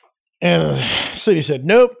 And the city said,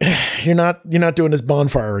 nope, you're not doing this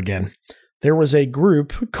bonfire again. There was a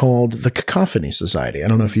group called the Cacophony Society. I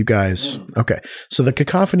don't know if you guys, okay. So the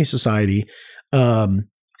Cacophony Society,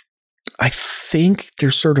 I think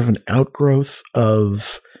they're sort of an outgrowth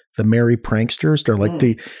of the Merry Pranksters.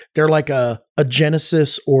 They're like a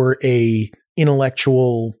genesis or a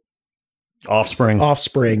intellectual offspring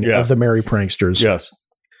of the Merry Pranksters. Yes.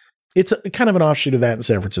 It's kind of an offshoot of that in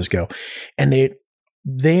San Francisco. And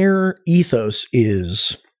their ethos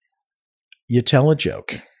is, you tell a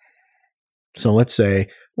joke. So let's say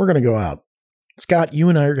we're going to go out. Scott, you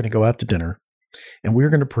and I are going to go out to dinner and we're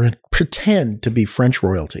going to pretend to be French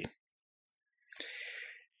royalty.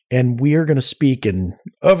 And we are going to speak in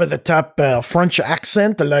over-the-top French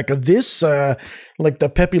accent like this, like the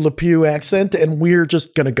Pepe Le Pew accent, and we're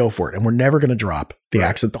just going to go for it. And we're never going to drop the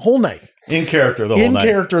accent the whole night. In character the whole night. In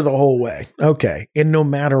character the whole way. Okay. And no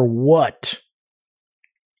matter what,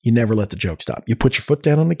 you never let the joke stop. You put your foot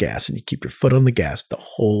down on the gas and you keep your foot on the gas the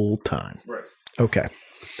whole time. Right. Okay.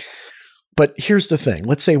 But here's the thing.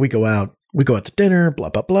 Let's say we go out to dinner, blah,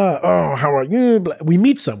 blah, blah. Oh, how are you? Blah. We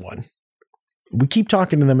meet someone. We keep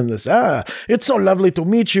talking to them in this, it's so lovely to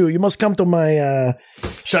meet you. You must come to my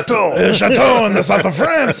chateau in the south of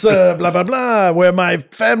France, blah, blah, blah, where my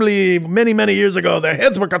family many, many years ago, their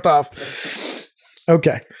heads were cut off.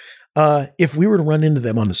 Okay. If we were to run into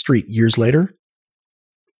them on the street years later,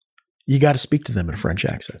 you got to speak to them in a French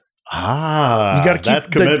accent. You got to keep that's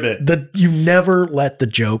commitment. You never let the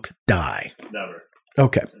joke die. Never.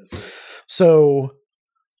 Okay. So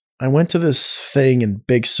I went to this thing in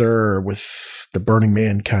Big Sur with the Burning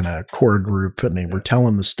Man kind of core group, and they were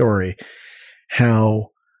telling the story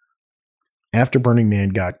how after Burning Man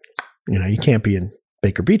got, you can't be in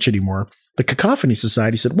Baker Beach anymore, the Cacophony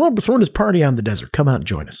Society said, well, we're throwing this party out in the desert. Come out and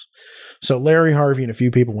join us. So Larry Harvey and a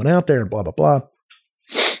few people went out there and blah, blah, blah.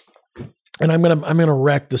 And I'm gonna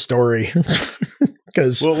wreck the story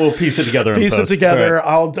because we'll piece it together. Right. I need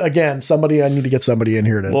to get somebody in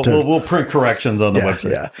here to. We'll print corrections on the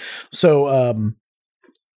website. Yeah. So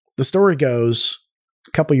the story goes,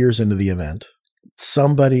 a couple years into the event,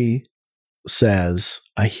 somebody says,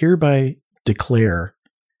 "I hereby declare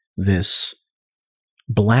this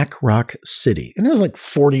Black Rock City," and there's like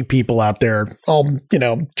 40 people out there, all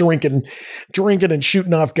drinking and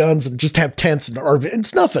shooting off guns, and just have tents and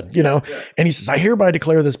it's nothing, Yeah. And he says, "I hereby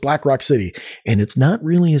declare this Black Rock City," and it's not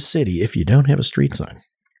really a city if you don't have a street sign.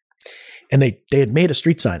 And they had made a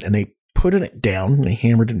street sign, and they put it down and they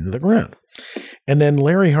hammered it into the ground. And then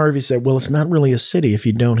Larry Harvey said, "Well, it's not really a city if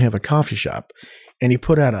you don't have a coffee shop," and he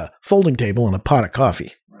put out a folding table and a pot of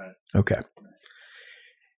coffee. Right. Okay.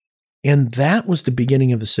 And that was the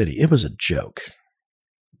beginning of the city. It was a joke.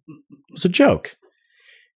 It was a joke.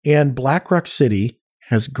 And Black Rock City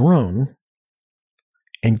has grown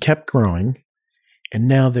and kept growing. And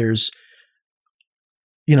now there's,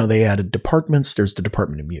 they added departments. There's the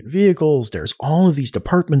Department of Mutant Vehicles. There's all of these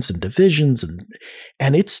departments and divisions.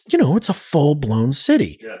 And it's, it's a full-blown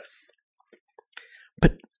city. Yes.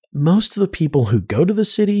 But most of the people who go to the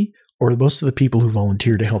city, or most of the people who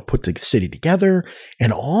volunteer to help put the city together,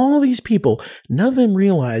 and all these people, none of them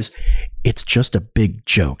realize it's just a big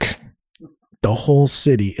joke. The whole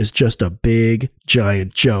city is just a big,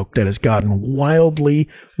 giant joke that has gotten wildly,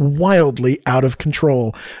 wildly out of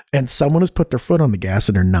control. And someone has put their foot on the gas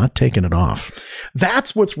and they're not taking it off.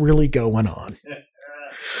 That's what's really going on.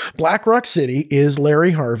 Black Rock City is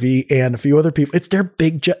Larry Harvey and a few other people. It's their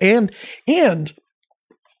big and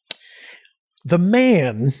the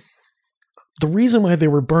man the reason why they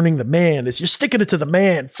were burning the man is you're sticking it to the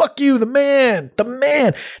man. Fuck you, the man.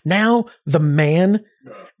 Now the man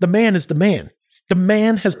is the man. The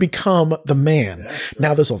man has become the man.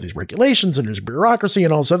 Now there's all these regulations and there's bureaucracy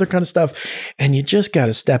and all this other kind of stuff. And you just got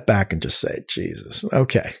to step back and just say, Jesus,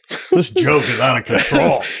 okay. This joke is out of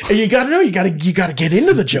control. And you got to know, you got to get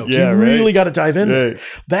into the joke. Yeah, you really got to dive in. Right.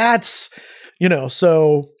 That's,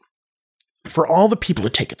 so for all the people who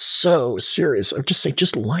take it so serious, I would just say,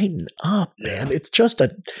 just lighten up, man. It's just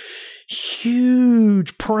a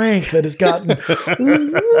huge prank that has gotten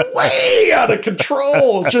way out of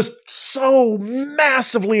control, just so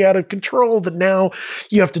massively out of control that now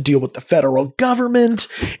you have to deal with the federal government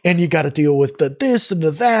and you got to deal with the this and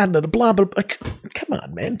the that and the blah, blah, blah. Come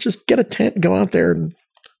on, man. Just get a tent and go out there. And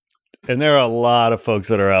there are a lot of folks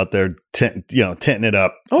that are out there, tenting it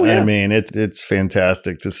up. Oh, yeah. I mean, it's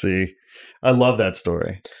fantastic to see. I love that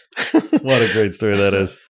story. What a great story that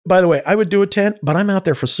is. By the way, I would do a tent, but I'm out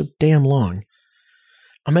there for so damn long.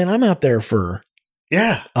 I mean, I'm out there for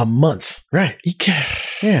a month. Right. You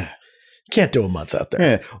can't do a month out there.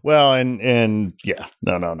 Yeah. Well, and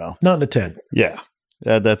no. Not in a tent. Yeah.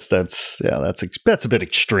 That's a bit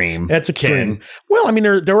extreme. That's extreme. Well, I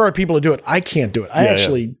mean, there are people who do it. I can't do it. I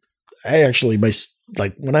actually,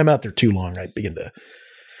 when I'm out there too long, I begin to.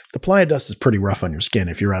 The playa dust is pretty rough on your skin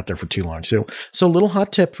if you're out there for too long. So a little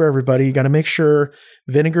hot tip for everybody. You got to make sure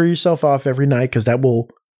vinegar yourself off every night because that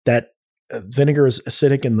vinegar is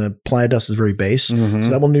acidic and the playa dust is very base. Mm-hmm. So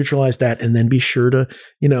that will neutralize that. And then be sure to,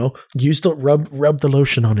 rub the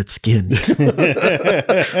lotion on its skin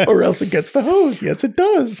or else it gets the hose. Yes, it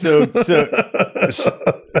does.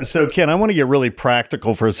 So Ken, I want to get really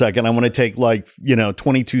practical for a second. I want to take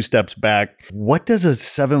 22 steps back. What does a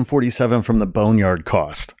 747 from the Boneyard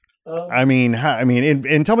cost? And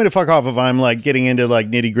tell me to fuck off if I'm getting into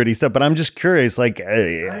nitty gritty stuff, but I'm just curious, how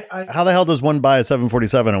the hell does one buy a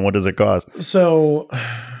 747 and what does it cost? So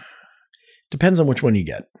depends on which one you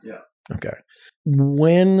get. Yeah. Okay.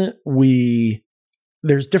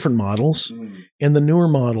 There's different models and the newer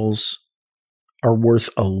models are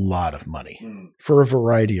worth a lot of money for a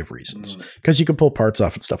variety of reasons because you can pull parts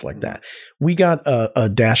off and stuff like that. We got a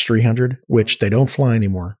Dash 300, which they don't fly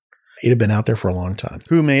anymore. It had been out there for a long time.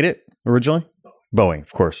 Who made it originally? Boeing,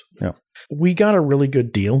 of course. Yeah. We got a really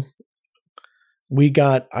good deal.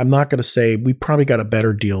 I'm not going to say we probably got a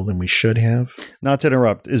better deal than we should have. Not to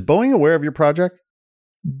interrupt. Is Boeing aware of your project?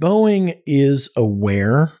 Boeing is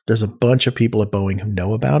aware. There's a bunch of people at Boeing who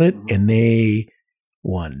know about it and they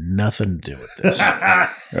want nothing to do with this.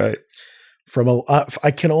 Right.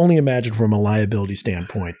 I can only imagine from a liability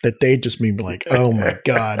standpoint that they just mean oh my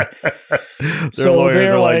God. So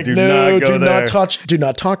they're like, do not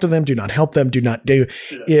talk to them. Do not help them. Do not do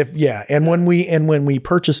And when we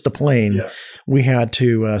purchased the plane, we had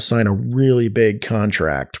to sign a really big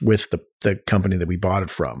contract with the company that we bought it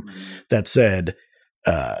from that said,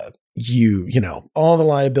 all the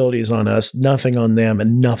liability is on us, nothing on them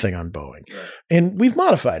and nothing on Boeing. Right. And we've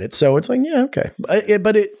modified it. So it's okay.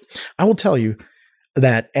 I will tell you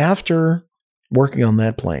that after working on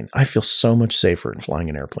that plane, I feel so much safer in flying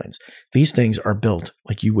in airplanes. These things are built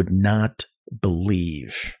like you would not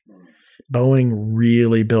believe. Boeing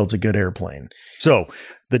really builds a good airplane. So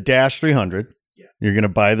the Dash 300, you're going to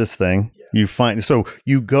buy this thing. So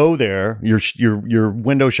you go there, you're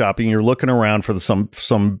window shopping, you're looking around for some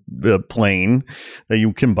plane that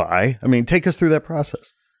you can buy. I mean, take us through that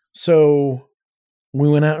process. So we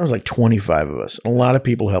went out, there was 25 of us. A lot of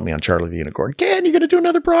people helped me on Charlie the Unicorn. Ken, you're going to do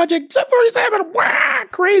another project? 747, wow,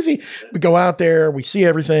 crazy. We go out there, we see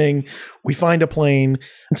everything, we find a plane.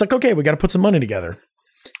 It's okay, we got to put some money together.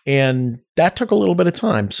 And that took a little bit of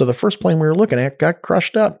time. So the first plane we were looking at got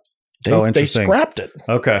crushed up. They scrapped it.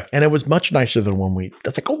 Okay. And it was much nicer than one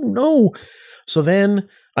that's oh no. So then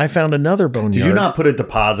I found another Boneyard. Did you not put a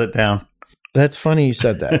deposit down? That's funny you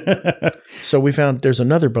said that. So we found there's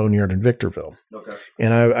another Boneyard in Victorville. Okay.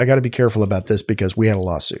 And I got to be careful about this because we had a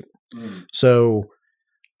lawsuit. So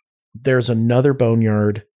there's another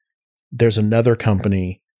Boneyard. There's another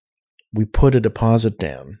company. We put a deposit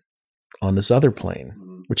down on this other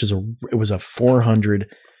plane, which is it was a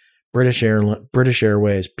 400 British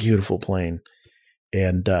Airways, beautiful plane.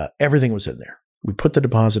 And everything was in there. We put the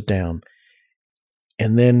deposit down.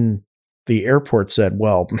 And then the airport said,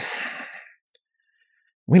 well,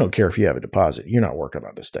 we don't care if you have a deposit. You're not working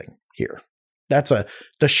on this thing here. That's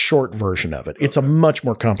the short version of it. It's a much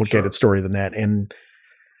more complicated story than that.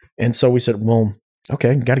 And so we said, well,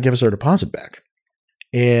 okay, you got to give us our deposit back.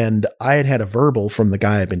 And I had a verbal from the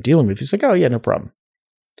guy I've been dealing with. He's like, oh yeah, no problem.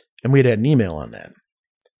 And we had an email on that.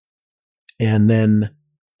 And then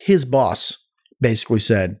his boss basically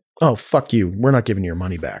said, oh, fuck you. We're not giving you your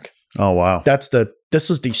money back. Oh, wow. This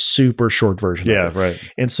is the super short version. Yeah, of it. right.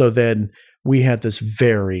 And so then we had this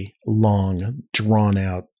very long, drawn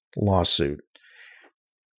out lawsuit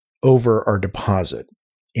over our deposit.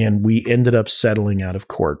 And we ended up settling out of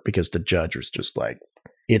court because the judge was just like,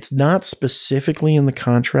 it's not specifically in the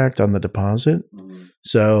contract on the deposit.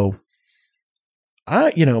 So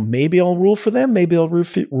maybe I'll rule for them. Maybe I'll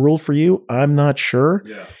rule for you. I'm not sure.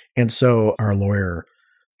 Yeah. And so our lawyer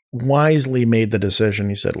wisely made the decision.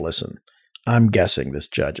 He said, listen, I'm guessing this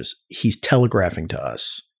judge he's telegraphing to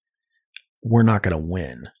us, we're not going to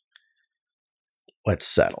win. Let's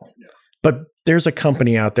settle. Yeah. But there's a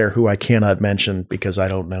company out there who I cannot mention because I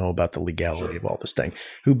don't know about the legality of all this thing,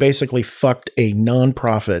 who basically fucked a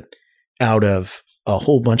nonprofit out of a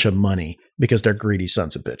whole bunch of money because they're greedy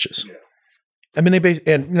sons of bitches. Yeah. I mean,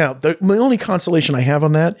 and now the only consolation I have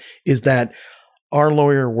on that is that our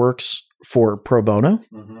lawyer works for pro bono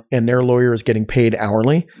and their lawyer is getting paid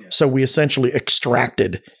hourly. Yeah. So we essentially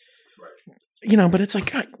extracted, but it's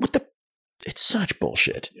like, God, it's such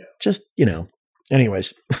bullshit. Yeah. Just,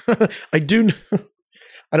 anyways, I don't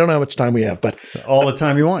know how much time we have, but all the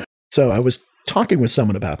time you want. So I was talking with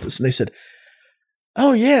someone about this and they said,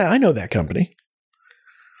 oh yeah, I know that company.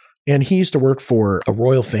 And he used to work for a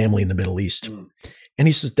royal family in the Middle East. And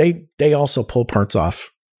he says, they also pull parts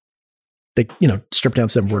off. They, strip down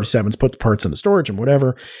 747s, put the parts into storage and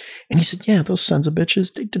whatever. And he said, yeah, those sons of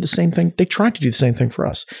bitches, they did the same thing. They tried to do the same thing for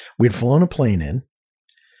us. We had flown a plane in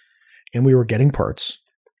and we were getting parts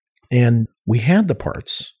and we had the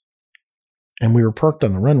parts and we were parked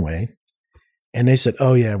on the runway and they said,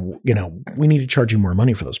 oh yeah, we need to charge you more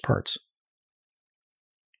money for those parts.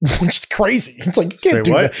 Which is crazy. It's like, you can't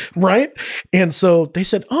do that. Right. And so they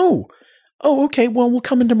said, oh, okay. Well, we'll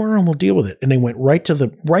come in tomorrow and we'll deal with it. And they went right to their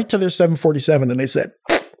 747 and they said,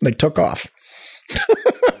 they took off.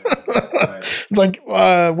 It's like,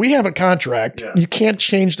 we have a contract. Yeah. You can't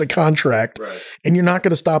change the contract and you're not going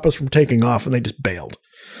to stop us from taking off. And they just bailed.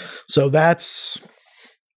 So that's,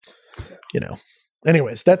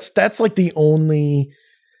 anyways, that's like the only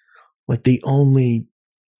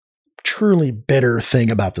truly bitter thing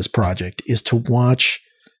about this project is to watch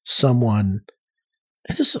someone.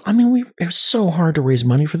 It was so hard to raise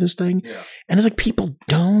money for this thing. Yeah. And it's like people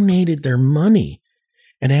donated their money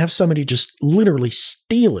and have somebody just literally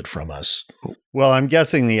steal it from us. Well, I'm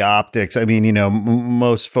guessing the optics. I mean,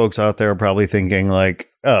 most folks out there are probably thinking like,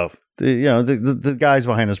 oh, the guys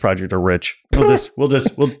behind this project are rich.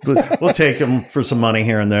 We'll take them for some money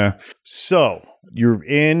here and there. So you're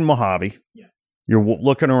in Mojave. Yeah. You're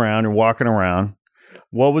looking around, you're walking around.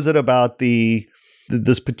 What was it about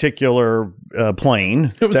this particular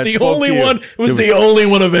plane? It was the only one. It was the only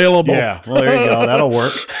one available. Yeah. Well, there you go. That'll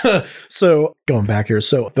work. So going back here.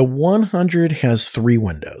 So the 100 has 3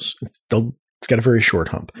 windows. It's got a very short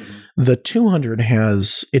hump. Mm-hmm. The 200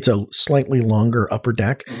 it's a slightly longer upper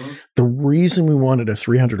deck. Mm-hmm. The reason we wanted a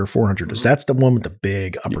 300 or 400 is that's the one with the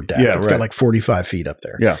big upper deck. Yeah, it's got like 45 feet up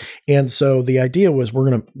there. Yeah. And so the idea was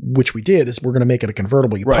we're going to make it a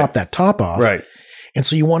convertible. You pop that top off. Right. And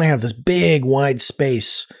so you want to have this big wide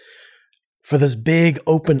space for this big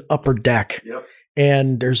open upper deck. Yep.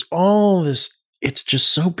 And there's all this, it's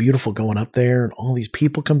just so beautiful going up there and all these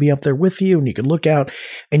people can be up there with you and you can look out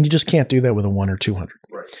and you just can't do that with a 1 or 200.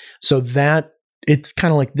 Right. So it's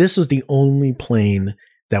kind of like, this is the only plane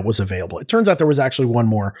that was available. It turns out there was actually one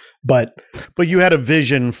more, but you had a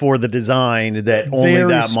vision for the design that only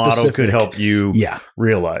that model could help you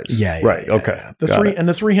realize. Yeah. Right. Yeah, okay. Yeah.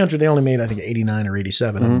 The 300, they only made, I think 89 or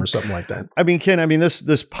 87 of them or something like that. I mean, Ken, this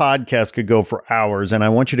podcast could go for hours and I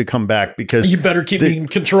want you to come back because you better keep me in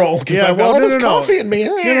control because I've got all this coffee in me.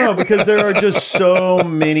 Because there are just so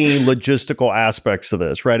many logistical aspects to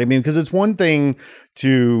this, right? I mean, because it's one thing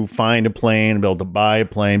to find a plane, be able to buy a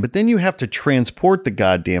plane, but then you have to transport the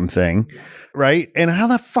goddamn thing, right? And how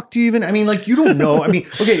the fuck do you even, you don't know.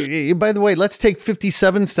 Okay, by the way, let's take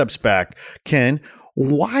 57 steps back, Ken.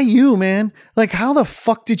 Why you, man? Like, how the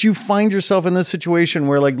fuck did you find yourself in this situation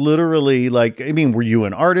where literally, were you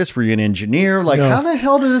an artist? Were you an engineer? How the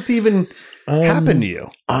hell did this even happen to you?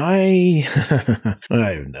 I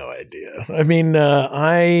have no idea.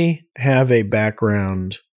 I have a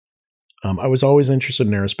background. I was always interested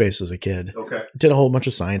in aerospace as a kid. Okay. Did a whole bunch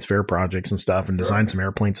of science fair projects and stuff and designed some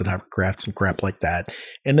airplanes and hovercrafts and crap like that.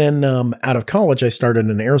 And then out of college, I started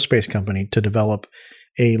an aerospace company to develop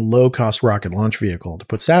a low-cost rocket launch vehicle to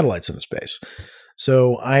put satellites into space.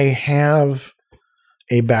 So I have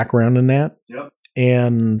a background in that. Yep.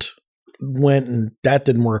 And that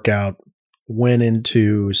didn't work out, went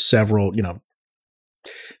into several,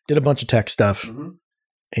 did a bunch of tech stuff. Mm-hmm.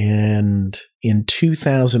 And in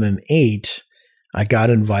 2008, I got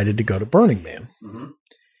invited to go to Burning Man. Mm-hmm.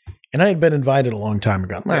 And I had been invited a long time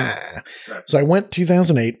ago. Right. So I went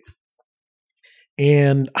 2008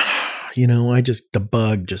 and, the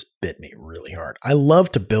bug just bit me really hard. I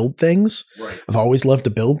love to build things. Right. I've always loved to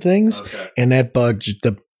build things. Okay. And that bug,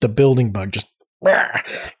 the building bug just,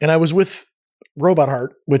 and I was with Robot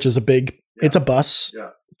Heart, which is it's a bus,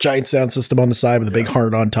 giant sound system on the side with a big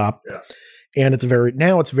heart on top. Yeah. And it's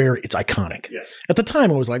iconic. Yeah. At the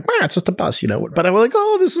time I was like, it's just a bus, but I was like,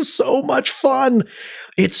 oh, this is so much fun.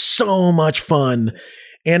 It's so much fun.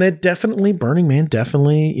 And Burning Man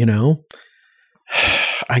definitely,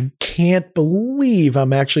 I can't believe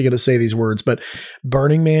I'm actually going to say these words, but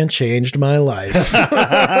Burning Man changed my life.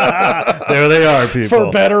 There they are, people.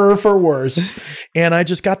 For better or for worse. And I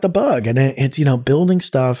just got the bug. And it's, building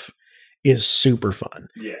stuff is super fun.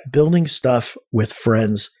 Yeah. Building stuff with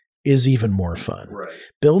friends is even more fun. Right.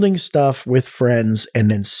 Building stuff with friends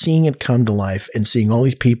and then seeing it come to life and seeing all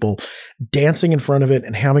these people dancing in front of it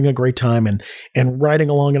and having a great time and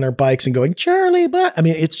riding along on our bikes and going, Charlie, but I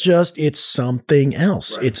mean, it's something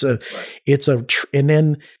else. Right. And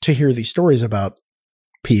then to hear these stories about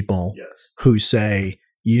people who say,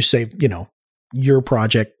 you saved, your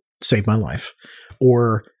project saved my life.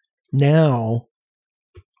 Or now,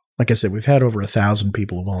 like I said, we've had over 1,000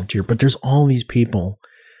 people volunteer, but there's all these people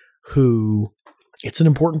who it's an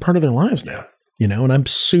important part of their lives now, and I'm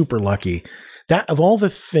super lucky that of all the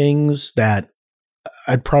things that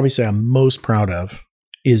I'd probably say I'm most proud of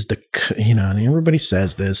is and everybody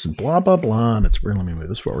says this and blah, blah, blah. And it's really, let me move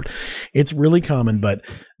this forward. It's really common, but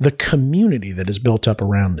the community that is built up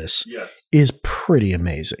around this is pretty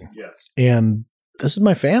amazing. Yes. And this is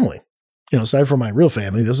my family, aside from my real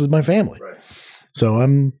family, this is my family. Right. So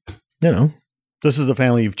I'm, this is the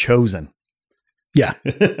family you've chosen. Yeah.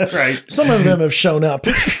 Right. Some of them have shown up.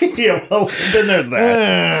 Yeah, well, then there's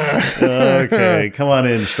that. Okay, come on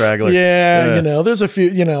in, straggler. Yeah, there's a few,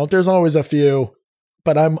 there's always a few.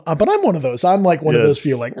 But I'm one of those. I'm like one of those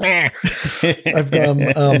few, like, I've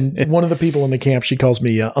one of the people in the camp, she calls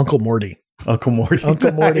me Uncle Morty. Uncle Morty.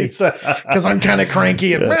 Because I'm kind of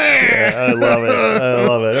cranky and I love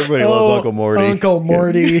it. Everybody loves Uncle Morty. Uncle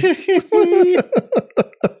Morty.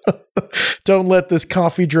 Don't let this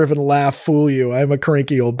coffee-driven laugh fool you. I'm a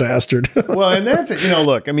cranky old bastard. Well, and that's it.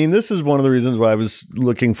 Look, I mean, this is one of the reasons why I was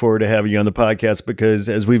looking forward to having you on the podcast, because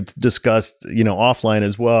as we've discussed, offline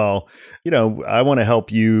as well, I want to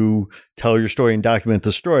help you tell your story and document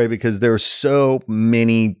the story, because there are so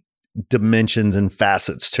many dimensions and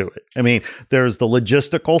facets to it. I mean, there's the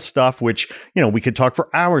logistical stuff, which, we could talk for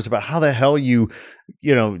hours about how the hell you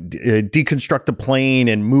deconstruct a plane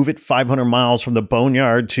and move it 500 miles from the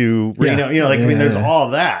boneyard to Reno, I mean, there's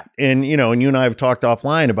all that. And, and you and I have talked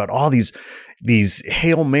offline about all these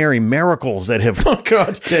Hail Mary miracles that have,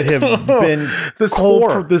 been this whole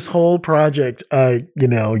project,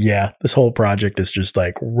 this whole project is just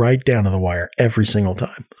like right down to the wire every single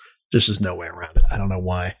time. Just there's no way around it. I don't know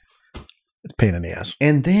why. It's a pain in the ass.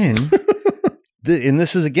 And then, and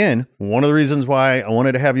this is, again, one of the reasons why I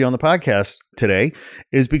wanted to have you on the podcast today,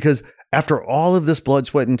 is because after all of this blood,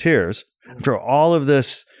 sweat, and tears, after all of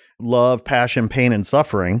this love, passion, pain, and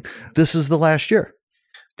suffering, this is the last year.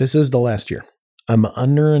 This is the last year. I'm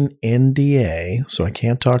under an NDA, so I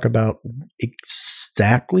can't talk about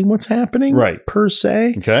exactly what's happening, per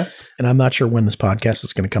se. Okay. And I'm not sure when this podcast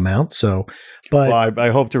is going to come out. So, but I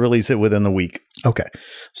hope to release it within the week. Okay.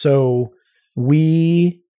 So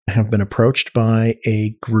we have been approached by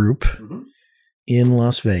a group in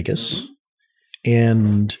Las Vegas,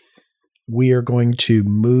 and we are going to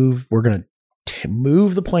move. We're going to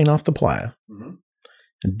move the plane off the playa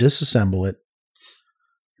and disassemble it.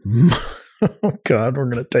 Oh God,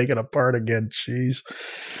 we're going to take it apart again. Jeez.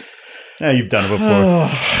 Yeah, you've done it before.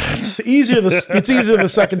 It's easier the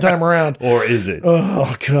second time around. Or is it?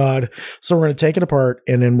 Oh God. So we're going to take it apart,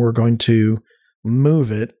 and then we're going to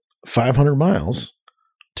move it 500 miles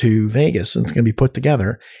to Vegas, and it's going to be put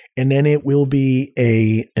together. And then it will be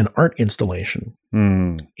an art installation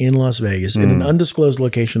in Las Vegas in an undisclosed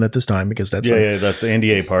location at this time, because that's that's the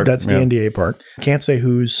NDA part. That's the NDA part. Can't say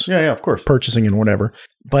who's of course purchasing and whatever.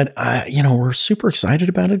 But we're super excited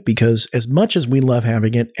about it, because as much as we love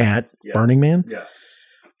having it at Burning Man,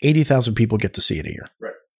 80,000 people get to see it a year.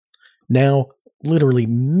 Right. Now, literally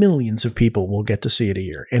millions of people will get to see it a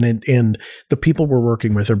year. And the people we're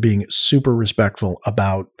working with are being super respectful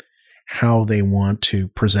about how they want to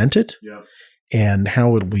present it and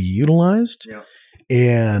how it'll be utilized. Yeah.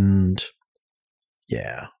 And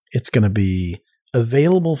it's going to be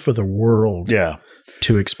available for the world Yeah.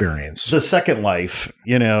 to experience. The second life,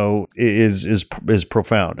 is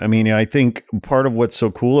profound. I mean, I think part of what's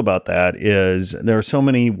so cool about that is there are so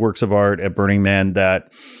many works of art at Burning Man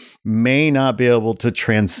that may not be able to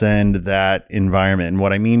transcend that environment. And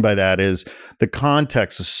what I mean by that is the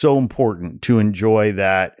context is so important to enjoy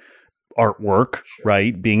that artwork,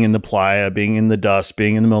 right? Being in the playa, being in the dust,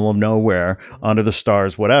 being in the middle of nowhere, under the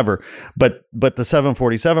stars, whatever. But the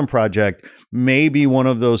 747 project may be one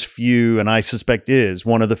of those few, and I suspect is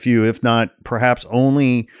one of the few, if not perhaps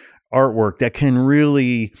only artwork that can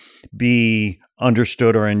really be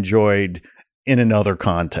understood or enjoyed in another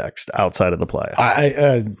context outside of the playa.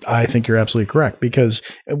 I think you're absolutely correct, because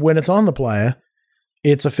when it's on the playa,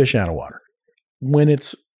 it's a fish out of water. When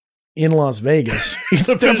it's in Las Vegas, it's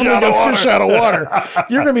definitely a fish out of water.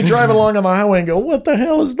 You're going to be driving along on the highway and go, what the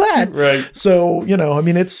hell is that? Right. So, I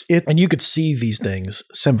mean, and you could see these things.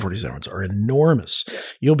 747s are enormous. Yeah.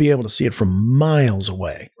 You'll be able to see it from miles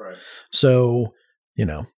away. Right. So,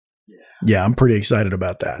 yeah, I'm pretty excited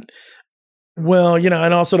about that. Well,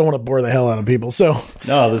 I also don't want to bore the hell out of people. So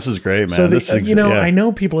no, this is great, man. So I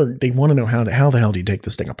know people they want to know how the hell do you take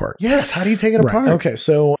this thing apart? Yes. How do you take it apart? Okay.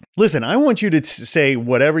 So listen, I want you to say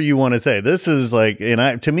whatever you want to say. This is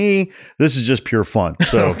to me, this is just pure fun.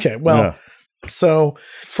 So, okay. Well, So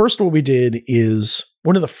first what we did is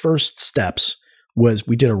one of the first steps was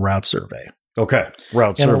we did a route survey. Okay.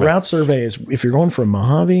 And a route survey is if you're going from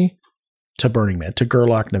Mojave to Burning Man, to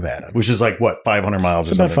Gerlach, Nevada. Which is 500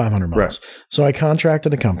 miles or something? It's about 500 miles. Right. So I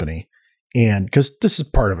contracted a company, and because this is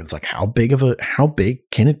part of it, it's how big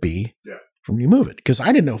can it be from you move it? Because I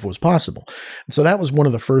didn't know if it was possible. And so that was one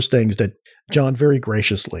of the first things that John very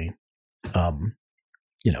graciously,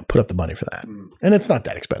 put up the money for that. And it's not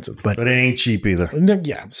that expensive. But it ain't cheap either.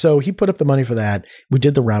 Yeah. So he put up the money for that. We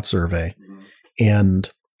did the route survey, and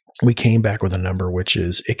we came back with a number, which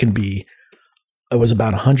is it was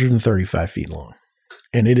about 135 feet long.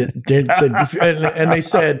 And and they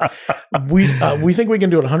said, we think we can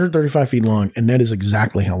do it 135 feet long. And that is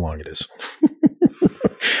exactly how long it is.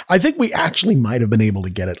 I think we actually might have been able to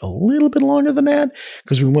get it a little bit longer than that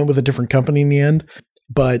because we went with a different company in the end.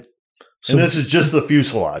 But so this is just the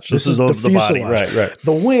fuselage. This is the body. Right.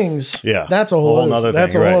 The wings. Yeah. That's a whole other thing.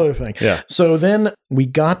 That's a whole other thing. Yeah. So then we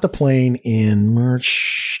got the plane in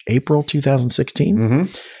April 2016.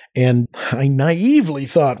 Mm-hmm. And I naively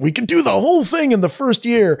thought we could do the whole thing in the first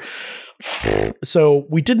year. So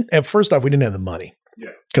we didn't have the money. Yeah.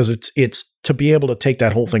 Because it's to be able to take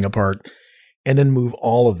that whole thing apart and then move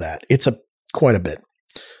all of that. It's quite a bit.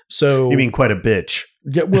 So you mean quite a bitch.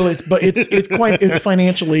 Yeah, well, it's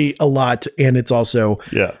financially a lot, and it's also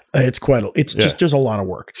just a lot of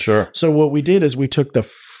work. Sure. So what we did is we took the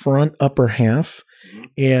front upper half,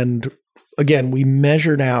 and again we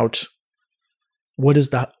measured out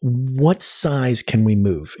what size can we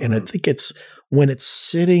move, and I think it's when it's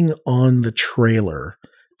sitting on the trailer,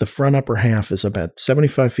 the front upper half is about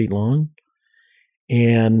 75 feet long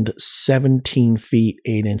and 17 feet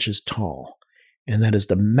 8 inches tall, and that is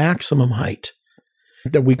the maximum height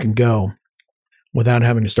that we can go without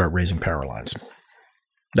having to start raising power lines.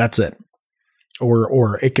 That's it.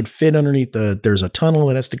 Or it could fit underneath there's a tunnel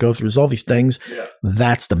that has to go through. There's all these things. Yeah.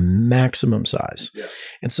 That's the maximum size. Yeah.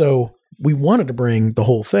 And so we wanted to bring the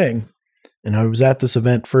whole thing. And I was at this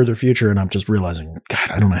event, Further Future, and I'm just realizing, God,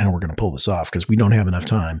 I don't know how we're going to pull this off because we don't have enough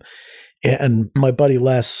time. And my buddy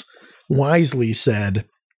Les wisely said,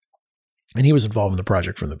 and he was involved in the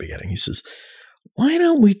project from the beginning, he says, why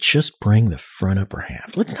don't we just bring the front upper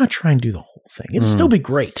half? Let's not try and do the whole thing. It'd still be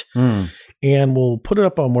great. And we'll put it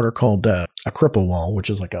up on what are called a cripple wall, which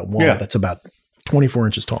is like a wall that's about 24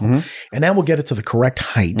 inches tall. Mm-hmm. And that will get it to the correct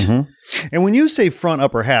height. Mm-hmm. And when you say front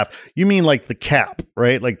upper half, you mean like the cap,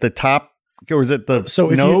 right? Like the top, or is it the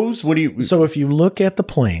nose? So if you look at the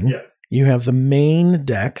plane, you have the main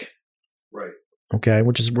deck. Right. Okay.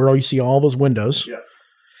 Which is where you see all those windows. Yeah.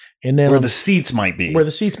 And then where the seats might be.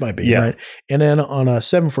 Right? And then on a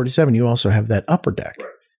 747, you also have that upper deck. Right.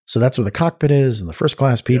 So that's where the cockpit is and the first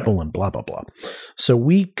class people and blah, blah, blah. So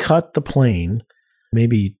we cut the plane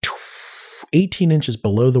maybe 18 inches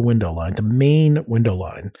below the window line, the main window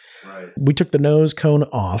line. Right. We took the nose cone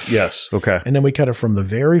off. Yes. Okay. And then we cut it from the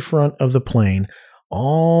very front of the plane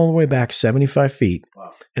all the way back 75 feet.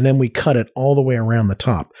 Wow. And then we cut it all the way around the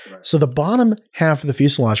top. Right. So the bottom half of the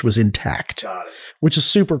fuselage was intact, which is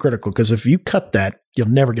super critical because if you cut that, you'll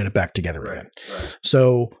never get it back together again. Right.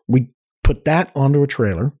 So we put that onto a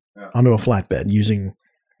trailer, onto a flatbed using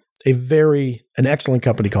an excellent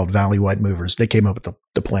company called Valley White Movers. They came up with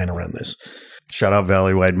the plan around this. Shout out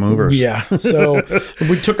Valley Wide Movers. Yeah. So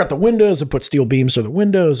we took out the windows and put steel beams to the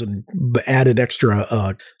windows and added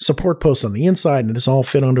extra support posts on the inside, and it's all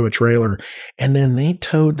fit onto a trailer. And then they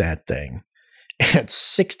towed that thing at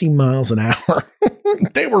 60 miles an hour.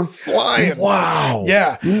 They were flying. Wow.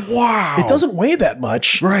 Yeah. Wow. It doesn't weigh that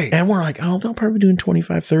much. Right. And we're like, oh, they'll probably be doing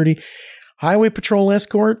 25, 30. Highway patrol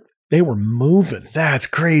escort, they were moving. That's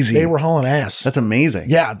crazy. They were hauling ass. That's amazing.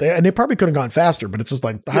 Yeah. And they probably could have gone faster, but it's just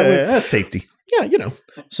like the highway. Yeah, that's safety. Yeah, you know.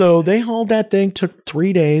 So they hauled that thing, took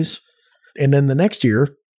 3 days. And then the next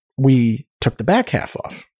year, we took the back half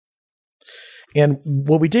off. And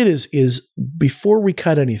what we did is before we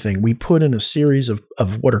cut anything, we put in a series of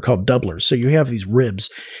what are called doublers. So you have these ribs.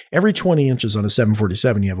 Every 20 inches on a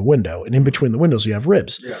 747, you have a window. And in between the windows, you have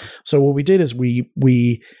ribs. Yeah. So what we did is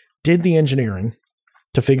we did the engineering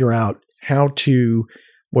to figure out how to,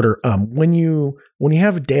 when you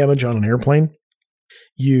have damage on an airplane,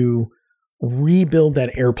 you rebuild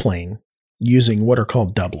that airplane using what are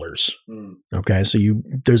called doublers. Okay. So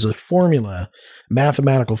there's a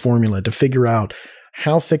mathematical formula to figure out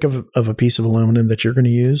how thick of a piece of aluminum that you're going to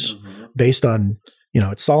use based on,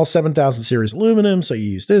 it's all 7000 series aluminum. So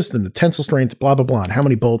you use this, then the tensile strength, blah, blah, blah, and how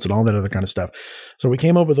many bolts and all that other kind of stuff. So we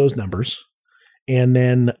came up with those numbers, and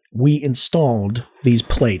then we installed these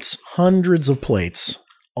plates, hundreds of plates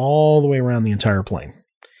all the way around the entire plane.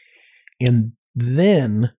 And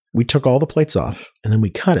then we took all the plates off and then we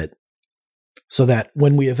cut it so that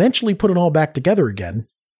when we eventually put it all back together again,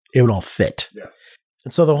 it would all fit. Yeah.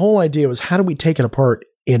 And so the whole idea was, how do we take it apart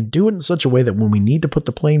and do it in such a way that when we need to put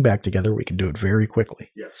the plane back together, we can do it very quickly.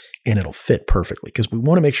 Yes. And it'll fit perfectly, because we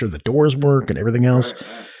want to make sure the doors work and everything else.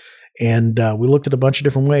 Right. And we looked at a bunch of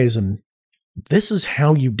different ways, and this is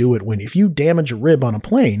how you do it. If you damage a rib on a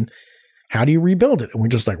plane, how do you rebuild it? And we're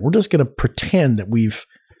just going to pretend that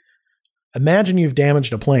imagine you've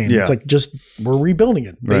damaged a plane. Yeah. It's like we're rebuilding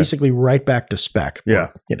it basically right back to spec. Yeah.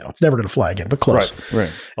 It's never going to fly again, but close.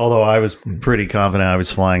 Right. Although I was pretty confident I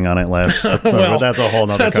was flying on it last episode, but that's a whole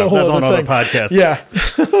nother podcast.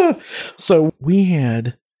 Yeah. So we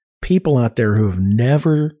had people out there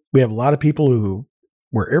we have a lot of people who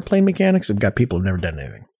were airplane mechanics, and got people who've never done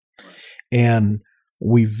anything. And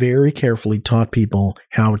we very carefully taught people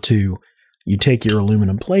how to, you take your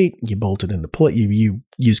aluminum plate, you bolt it into plate, you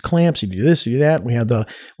use clamps, you do this, you do that. We had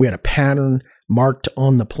a pattern marked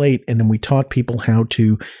on the plate, and then we taught people how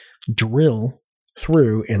to drill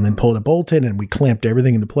through and then pull the bolt in, and we clamped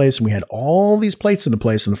everything into place, and we had all these plates into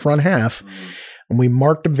place in the front half, and we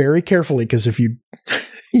marked them very carefully, because if you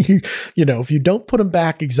if you don't put them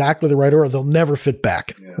back exactly the right order, they'll never fit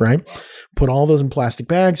back, right? Put all those in plastic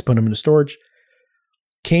bags, put them into storage.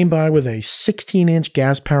 Came by with a 16-inch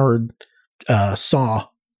gas-powered saw,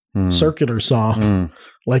 circular saw,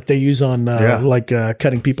 like they use on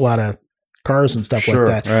cutting people out of cars and stuff like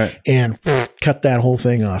that, right. And cut that whole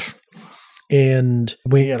thing off. And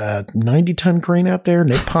we had a 90-ton crane out there, and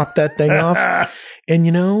they popped that thing off.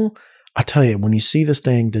 And I'll tell you, when you see this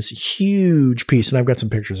thing, this huge piece, and I've got some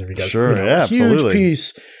pictures of you guys. Sure, yeah, absolutely. Huge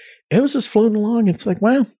piece. It was just floating along. And it's like,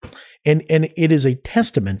 wow. And it is a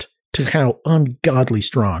testament to how ungodly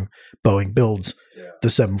strong Boeing builds the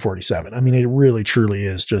 747. I mean, it really, truly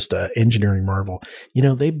is just an engineering marvel.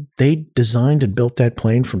 They designed and built that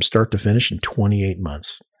plane from start to finish in 28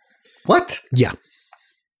 months. What? Yeah.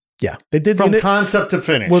 Yeah. They did from concept to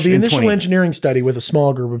finish. Well, the initial engineering study with a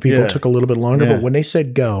small group of people took a little bit longer, but when they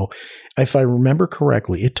said go, if I remember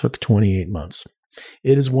correctly, it took 28 months.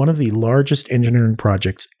 It is one of the largest engineering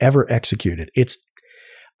projects ever executed.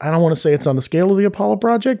 I don't want to say it's on the scale of the Apollo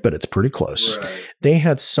project, but it's pretty close. Right. They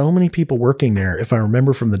had so many people working there. If I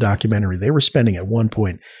remember from the documentary, they were spending at one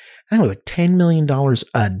point, I think it was like $10 million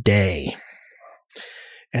a day.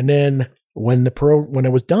 And then when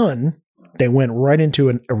it was done, they went right into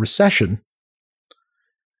a recession,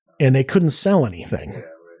 and they couldn't sell anything,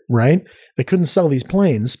 right? They couldn't sell these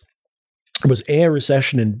planes. It was A, a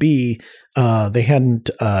recession, and B, they hadn't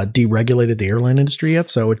deregulated the airline industry yet,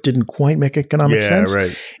 so it didn't quite make economic sense.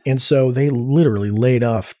 Right. And so they literally laid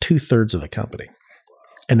off 2/3 of the company.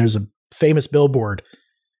 And there's a famous billboard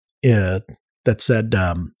that said,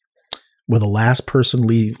 "With the last person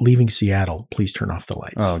leaving Seattle, please turn off the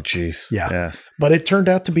lights." Oh, geez. Yeah. But it turned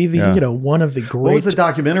out to be one of the great. What was the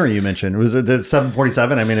documentary you mentioned? Was it the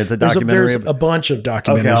 747? I mean, it's a documentary. There's a bunch of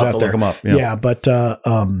documentaries I'll have out to there. Look them up. Yeah, but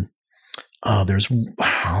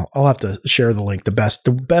I'll have to share the link. The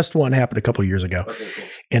best one happened a couple of years ago. Okay, cool.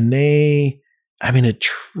 And it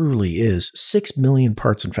truly is 6 million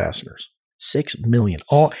parts and fasteners. 6 million.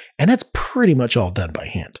 And that's pretty much all done by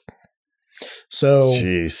hand. So,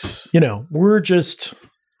 jeez. we're just,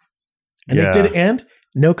 and they did it, and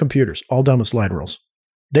No computers, all done with slide rules.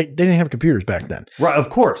 They didn't have computers back then. Right, of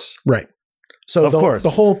course. Right. So the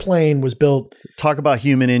whole plane was built. Talk about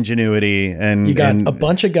human ingenuity. And you got a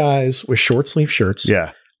bunch of guys with short sleeve shirts.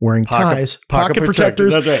 Yeah. Wearing ties, pocket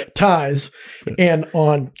protectors, that's right. ties, and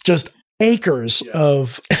on just acres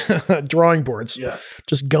of drawing boards. Yeah.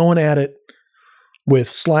 Just going at it with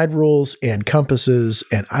slide rules and compasses.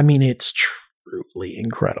 And I mean, it's truly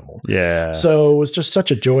incredible. Yeah. So it was just such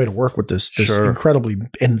a joy to work with this incredibly,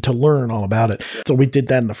 and to learn all about it. So we did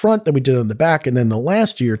that in the front, then we did it in the back. And then the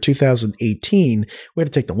last year, 2018, we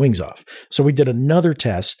had to take the wings off. So we did another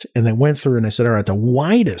test and then went through and I said, all right, the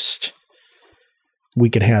widest we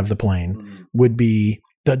could have the plane would be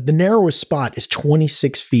the narrowest spot is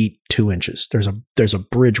 26 feet, 2 inches. There's a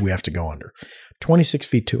bridge we have to go under. 26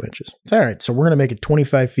 feet, 2 inches. It's all right. So we're going to make it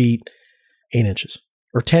 25 feet, 8 inches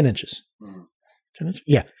or 10 inches. 10 inches?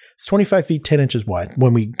 Yeah. It's 25 feet, 10 inches wide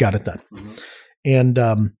when we got it done. And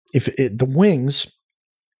the wings,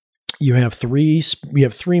 you have three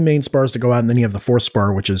main spars to go out, and then you have the fourth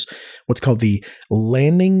spar, which is what's called the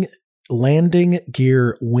landing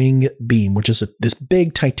gear wing beam, which is this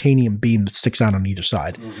big titanium beam that sticks out on either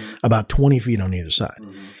side, about 20 feet on either side.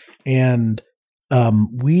 And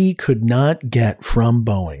we could not get from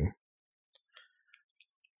Boeing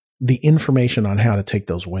the information on how to take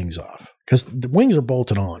those wings off because the wings are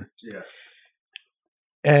bolted on. Yeah.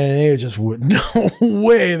 And they just no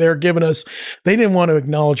way they're giving us, they didn't want to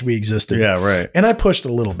acknowledge we existed. Yeah, right. And I pushed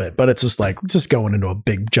a little bit, but it's just like, just going into a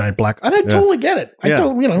big giant black. And I totally get it. I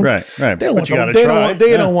totally, right. They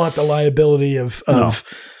don't want the liability of a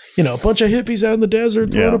bunch of hippies out in the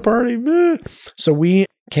desert throwing a party. So we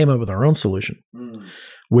came up with our own solution,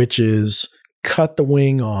 which is cut the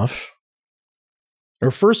wing off.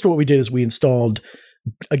 Or first what we did is we installed,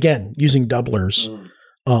 again, using doublers,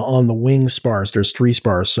 on the wing spars. There's 3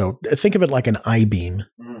 spars. So think of it like an I-beam.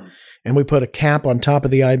 And we put a cap on top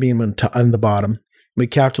of the I-beam on the bottom. We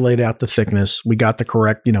calculated out the thickness. We got the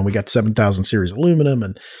correct, we got 7000 series aluminum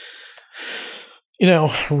and,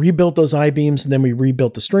 rebuilt those I-beams, and then we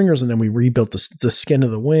rebuilt the stringers, and then we rebuilt the skin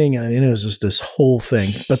of the wing. And it was just this whole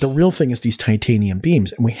thing. But the real thing is these titanium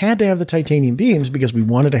beams. And we had to have the titanium beams because we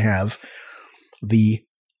wanted to have the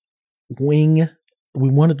wing. We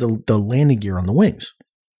wanted the landing gear on the wings.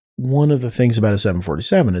 One of the things about a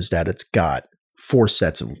 747 is that it's got 4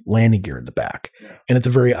 sets of landing gear in the back, and it's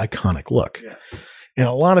a very iconic look. Yeah. And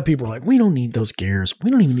a lot of people are like, we don't need those gears.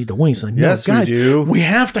 We don't even need the wings. Like, yes, no, guys, we do. We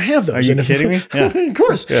have to have those. Are you kidding me? Yeah. Of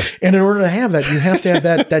course. Yeah. And in order to have that, you have to have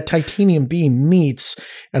that titanium beam meets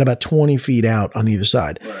at about 20 feet out on either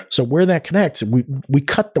side. Right. So where that connects, we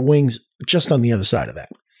cut the wings just on the other side of that.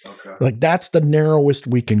 Okay. Like that's the narrowest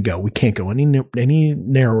we can go. We can't go any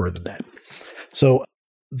narrower than that. So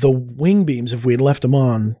the wing beams, if we had left them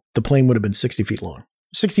on, the plane would have been 60 feet long,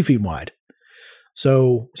 60 feet wide.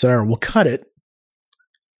 So we'll cut it,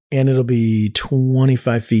 and it'll be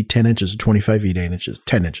 25 feet, 10 inches, or 25 feet, 8 inches,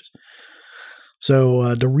 10 inches.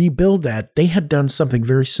 So to rebuild that, they had done something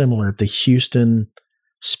very similar at the Houston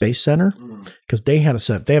Space Center because they have a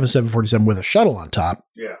 747 with a shuttle on top.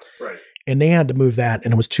 Yeah, right. And they had to move that,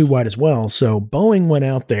 and it was too wide as well. So Boeing went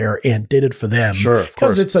out there and did it for them. Sure,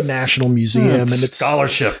 because it's a national museum and it's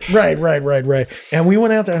scholarship. Right. And we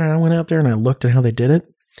went out there, and I went out there and I looked at how they did it,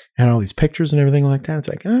 and all these pictures and everything like that. It's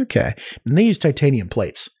like, okay. And they used titanium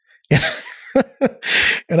plates, and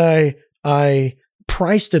I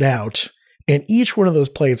priced it out. And each one of those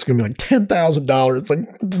plates is going to be like $10,000. It's like,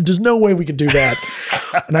 there's no way we could do that.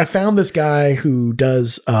 And I found this guy who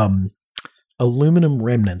does aluminum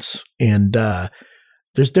remnants, and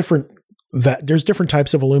there's different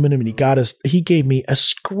types of aluminum, and he gave me a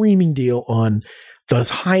screaming deal on the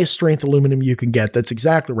highest strength aluminum you can get. That's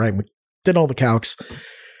exactly right. We did all the calcs,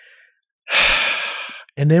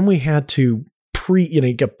 and then we had to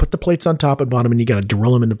you got to put the plates on top and bottom, and you got to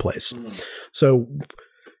drill them into place. So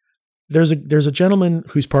there's a gentleman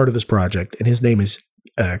who's part of this project, and his name is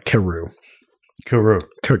Karu. Karu.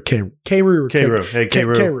 Hey,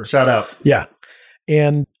 Karu. Shout out. Yeah.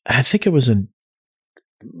 And I think it was in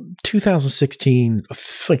 2016,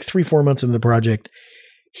 like 3-4 months into the project,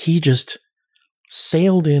 he just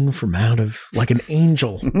sailed in from out of like an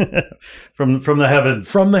angel from the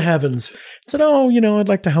heavens. From the heavens. Said, I'd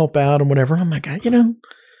like to help out and whatever. I'm like,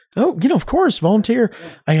 of course, volunteer.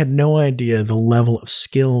 I had no idea the level of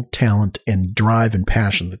skill, talent, and drive and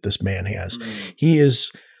passion that this man has. He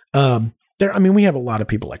is there. I mean, we have a lot of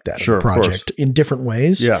people like that in the project in different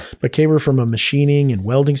ways. Yeah. But Kaber, from a machining and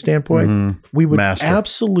welding standpoint, we would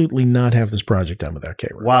absolutely not have this project done without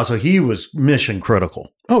Kaber. Wow. So he was mission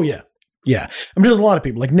critical. Oh, yeah. Yeah. I mean, there's a lot of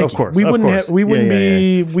people like Nikki. Of course. We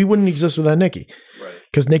wouldn't exist without Nikki. Right.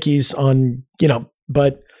 because Nikki's on,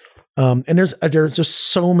 but and there's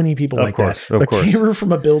just so many people like that. Of course. K-Roo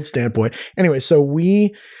from a build standpoint. Anyway, so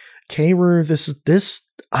K-Roo,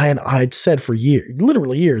 this I'd said for years,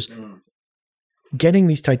 literally years, getting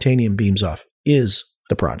these titanium beams off is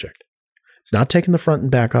the project. It's not taking the front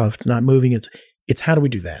and back off. It's not moving. It's how do we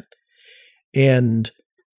do that? And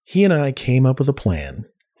he and I came up with a plan,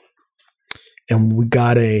 and we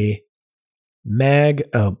got the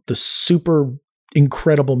super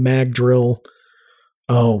incredible mag drill.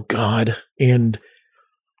 Oh God. And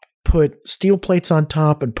put steel plates on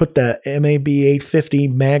top and put the MAB 850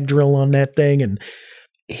 mag drill on that thing. And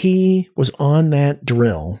he was on that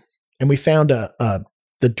drill, and we found the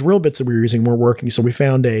drill bits that we were using weren't working. So we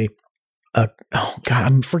found oh God,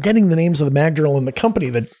 I'm forgetting the names of the mag drill in the company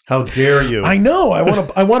that. How dare you? I know. I want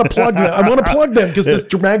to plug them. I want to plug them because this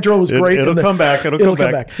mag drill was great. It'll come back. It'll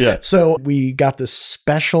come back. Yeah. So we got this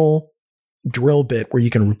special drill bit where you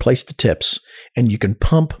can replace the tips and you can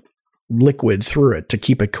pump liquid through it to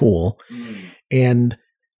keep it cool. And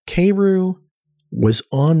K-Roo was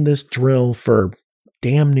on this drill for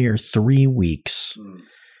damn near 3 weeks.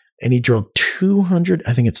 And he drilled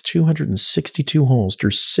 262 holes through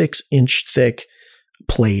 6-inch thick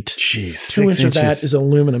plate. Jeez, 2 inches of that is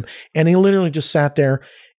aluminum. And he literally just sat there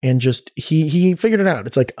and he figured it out.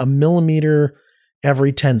 It's like a millimeter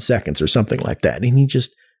every 10 seconds or something like that. And he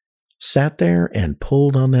just sat there and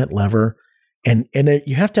pulled on that lever, and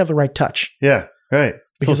you have to have the right touch. Yeah, right.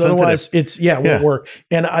 Because so otherwise it won't work.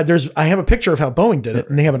 And I have a picture of how Boeing did it,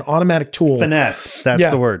 and they have an automatic tool. Finesse. That's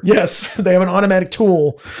the word. Yes. They have an automatic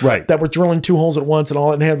tool that were drilling 2 holes at once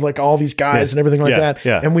and had like all these guys and everything like that.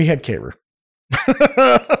 Yeah. And we had K-Roo.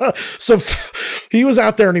 So he was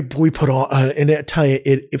out there, and we put all, and I tell you,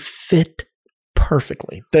 it fit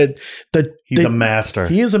perfectly. He's a master.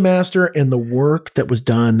 He is a master, and the work that was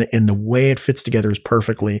done and the way it fits together is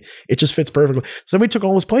perfectly. It just fits perfectly. So we took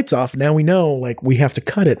all his plates off. Now we know, like, we have to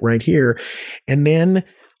cut it right here. And then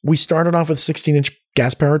we started off with a 16-inch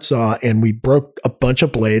gas-powered saw, and we broke a bunch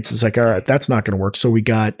of blades. It's like, all right, that's not going to work. So I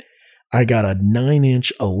got a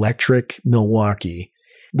 9-inch electric Milwaukee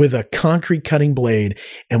with a concrete cutting blade,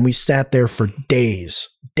 and we sat there for days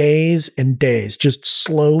and days, just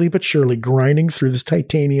slowly but surely grinding through this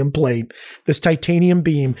titanium plate, this titanium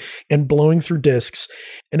beam, and blowing through discs.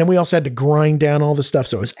 And then we also had to grind down all the stuff.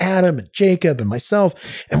 So it was Adam and Jacob and myself,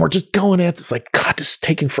 and we're just going at this like, God, this is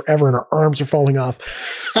taking forever, and our arms are falling off.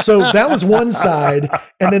 So that was one side.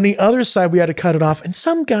 And then the other side, we had to cut it off. And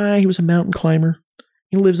some guy, he was a mountain climber.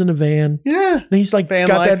 He lives in a van. Yeah. And he's like, van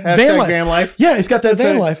got life. that van life. Yeah, he's got that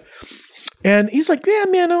van life. And he's like, yeah,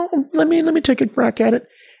 man, let me take a crack at it.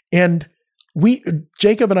 And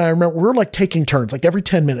Jacob and I remember, we're like taking turns, like every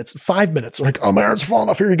 10 minutes, 5 minutes. We're like, oh, my arm's falling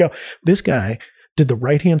off. Here you go. This guy did the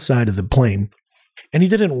right-hand side of the plane, and he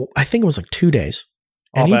did it in, I think it was like 2 days.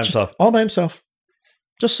 All by himself.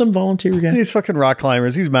 Just some volunteer guy. These fucking rock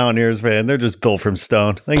climbers, these mountaineers, man, they're just built from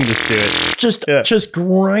stone. They can just do it. Just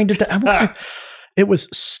grind it down. It was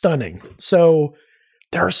stunning. So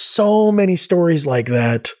there are so many stories like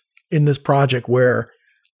that in this project where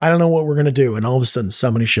I don't know what we're going to do. And all of a sudden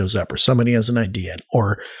somebody shows up, or somebody has an idea,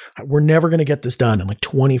 or we're never going to get this done. And like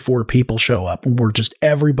 24 people show up, and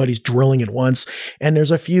everybody's drilling at once. And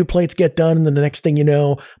there's a few plates get done. And then the next thing you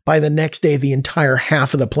know, by the next day, the entire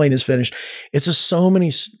half of the plane is finished. It's just so many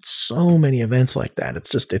events like that.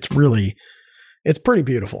 It's pretty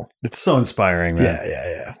beautiful. It's so inspiring, man.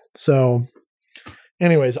 Yeah. So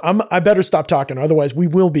anyways, I better stop talking. Otherwise we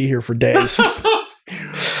will be here for days.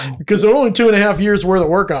 Because there are only 2.5 years worth of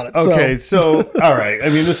work on it. Okay, so all right. I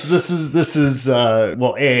mean, this is let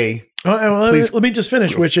me just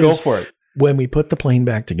finish. Go for it. When we put the plane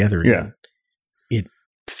back together again, it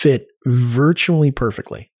fit virtually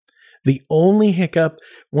perfectly. The only hiccup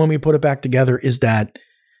when we put it back together is that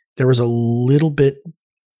there was the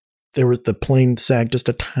plane sagged just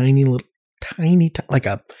a tiny, like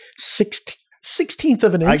a 16th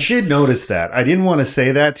of an inch. I did notice that. I didn't want to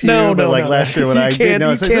say that to you, but last year when I did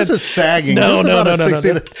notice, this is sagging. No.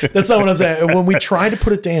 That's not what I'm saying. When we tried to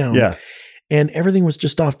put it down, and everything was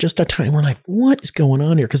just off just a tiny, we're like, what is going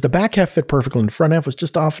on here? Because the back half fit perfectly, and the front half was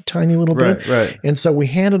just off a tiny little bit. Right. And so we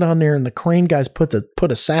had it on there, and the crane guys put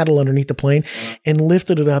a saddle underneath the plane and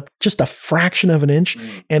lifted it up just a fraction of an inch,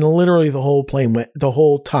 and literally the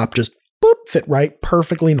whole top just fit right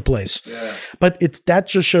perfectly into place. Yeah. But that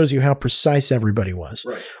just shows you how precise everybody was.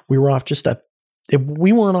 Right. We were off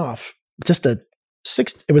we weren't off just it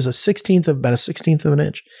was about a 16th of an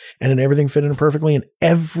inch, and then everything fit in perfectly, and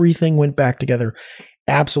everything went back together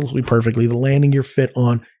absolutely perfectly. The landing gear fit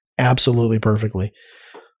on absolutely perfectly.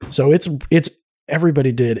 So it's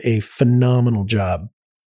everybody did a phenomenal job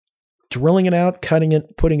drilling it out, cutting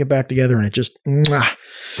it, putting it back together, and it just.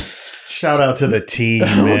 Shout out to the team,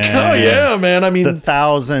 man. Oh yeah, man. I mean,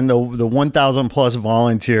 the 1,000 plus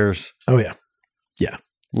volunteers. Oh yeah,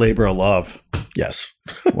 Labor of love. yes.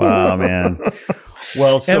 Wow, man.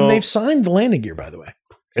 Well, so And they've signed the landing gear, by the way.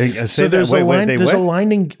 so There's a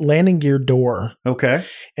landing gear door, Okay.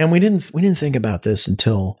 and we didn't think about this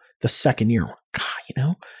until the second year.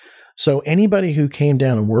 God, So anybody who came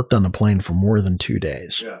down and worked on the plane for more than 2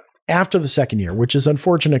 days after the second year, which is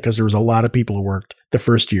unfortunate because there was a lot of people who worked the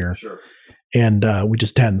first year, and we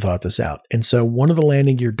just hadn't thought this out. And so one of the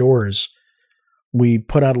landing gear doors, we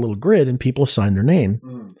put out a little grid, and people signed their name,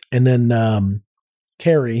 and then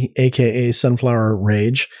Carrie, aka Sunflower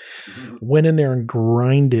Rage, went in there and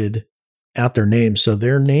grinded out their names, so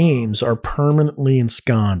their names are permanently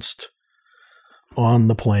ensconced on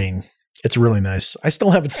the plane. It's really nice. I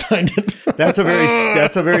still haven't signed it. That's a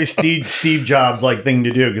very Steve Jobs like thing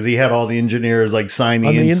to do, because he had all the engineers like sign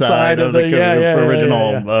the inside of the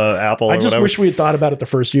original Apple. I just wish we had thought about it the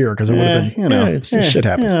first year, because it would have been, shit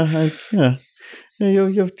happens.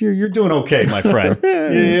 You're doing okay, my friend.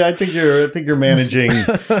 I think you're managing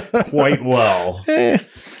quite well.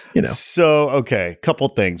 So, okay, couple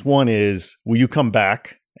things. One is, will you come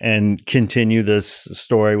back and continue this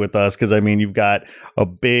story with us? Because I mean, you've got a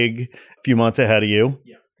big few months ahead of you.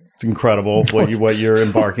 Yeah. It's incredible what you're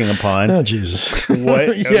embarking upon. Oh, Jesus. And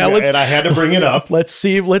I had to bring it up. Let's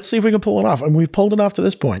see if we can pull it off. And we've pulled it off to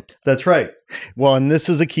this point. That's right. Well, and this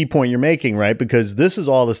is a key point you're making, right? Because this is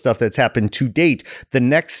all the stuff that's happened to date. The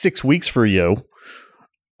next 6 weeks for you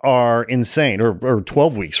are insane, or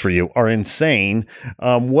 12 weeks for you are insane.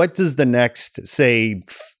 What does the next, say,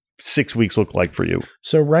 6 weeks look like for you?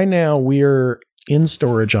 So right now we're in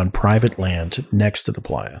storage on private land next to the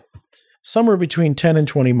playa, somewhere between 10 and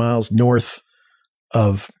 20 miles north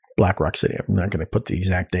of Black Rock City. I'm not going to put the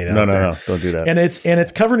exact date out there. No, don't do that. And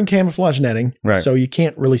it's covered in camouflage netting, right? So you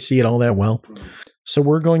can't really see it all that well. So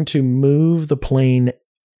we're going to move the plane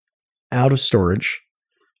out of storage,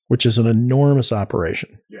 which is an enormous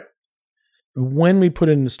operation. Yeah. When we put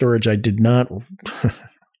it into storage, I did not.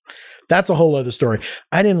 That's a whole other story.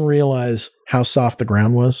 I didn't realize how soft the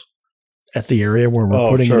ground was at the area where we're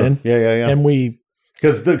putting it in. Yeah. And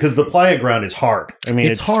because the playa ground is hard. I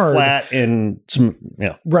mean, it's hard, flat and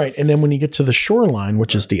right. And then when you get to the shoreline,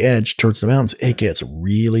 which is the edge towards the mountains, it gets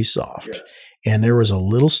really soft. Yeah. And there was a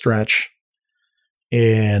little stretch,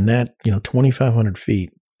 and that 2,500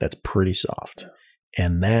 feet. That's pretty soft,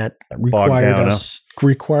 and that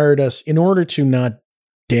required us in order to not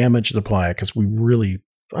damage the playa, because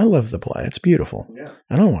I love the playa. It's beautiful. Yeah.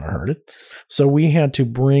 I don't want to hurt it. So we had to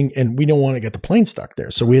and we don't want to get the plane stuck there.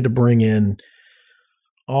 So we had to bring in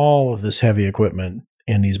all of this heavy equipment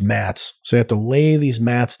and these mats. So you have to lay these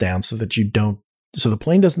mats down so that so the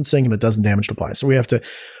plane doesn't sink and it doesn't damage the playa. So we have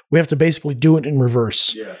to basically do it in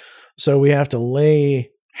reverse. Yeah. So we have to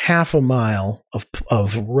lay half a mile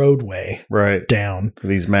of roadway down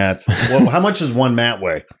these mats. Well, how much does one mat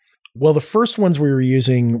weigh? Well, the first ones we were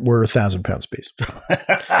using were 1,000 pounds apiece.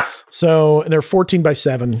 So they're 14 by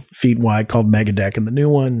 7 feet wide, called Mega Deck. And the new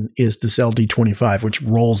one is this LD25, which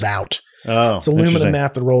rolls out. Oh, it's aluminum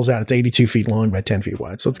mat that rolls out. It's 82 feet long by 10 feet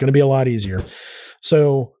wide. So it's going to be a lot easier.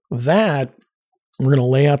 So that we're going to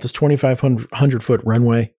lay out this 2,500 foot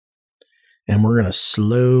runway, and we're going to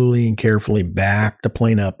slowly and carefully back the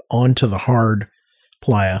plane up onto the hard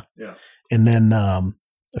playa. Yeah. And then a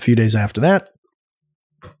few days after that,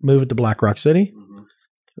 move it to Black Rock City,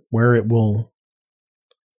 where it will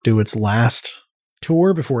do its last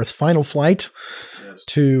tour before its final flight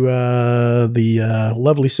to the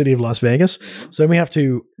lovely city of Las Vegas. So we have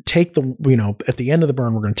to take at the end of the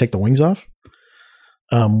burn, we're going to take the wings off,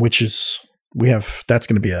 that's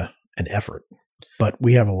going to be an effort, but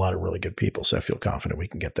we have a lot of really good people. So I feel confident we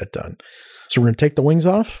can get that done. So we're going to take the wings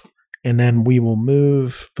off, and then we will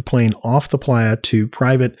move the plane off the playa to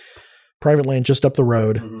private land just up the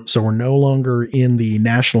road. Mm-hmm. So we're no longer in the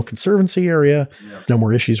National Conservancy area. Yeah. No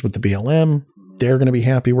more issues with the BLM. They're going to be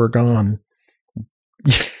happy we're gone.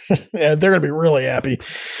 Yeah, they're going to be really happy.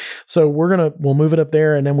 So we'll move it up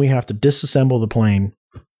there, and then we have to disassemble the plane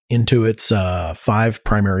into its 5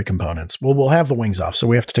 primary components. Well, we'll have the wings off, so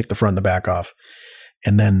we have to take the front and the back off,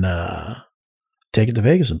 and then take it to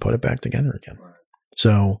Vegas and put it back together again.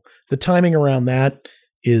 So the timing around that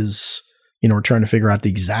is, we're trying to figure out the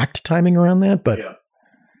exact timing around that, but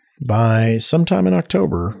by sometime in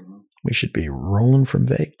October, we should be rolling for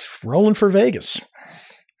Vegas.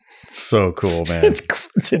 So cool, man.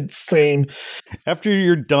 It's insane. After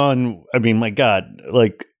you're done, I mean, my God,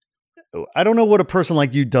 like, I don't know what a person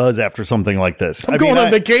like you does after something like this. I'm going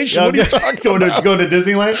on vacation. What are you talking about? Going to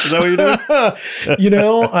Disneyland? Is that what you're doing? You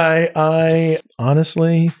know, I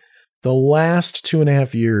honestly, the last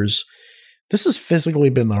 2.5 years, this has physically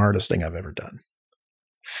been the hardest thing I've ever done.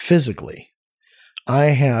 Physically. I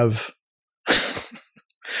have,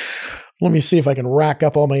 let me see if I can rack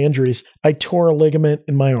up all my injuries. I tore a ligament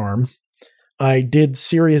in my arm. I did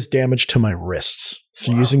serious damage to my wrists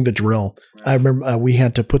through using the drill. I remember we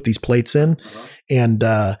had to put these plates in, and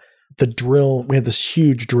the drill, we had this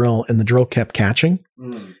huge drill, and the drill kept catching.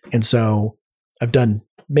 And so I've done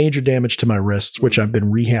major damage to my wrists, which I've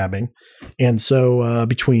been rehabbing. And so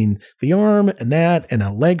between the arm and that and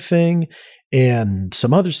a leg thing and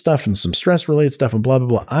some other stuff and some stress related stuff and blah, blah,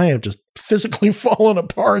 blah, I have just physically fallen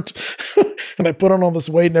apart. And I put on all this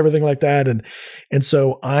weight and everything like that. And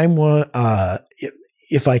so I want,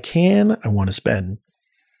 if I can, I want to spend,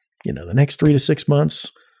 the next 3 to 6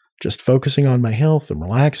 months just focusing on my health and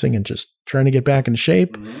relaxing and just trying to get back in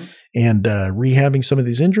shape and rehabbing some of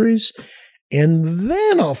these injuries. And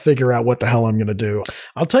then I'll figure out what the hell I'm going to do.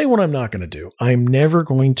 I'll tell you what I'm not going to do. I'm never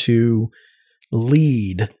going to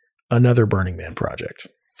lead another Burning Man project.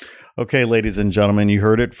 Okay, ladies and gentlemen, you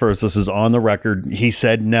heard it first. This is on the record. He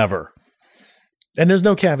said never. And there's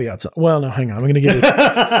no caveats. Well, no, hang on. I'm going to give you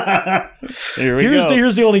Here we go.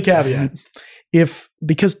 Here's the only caveat.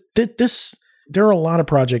 Because there are a lot of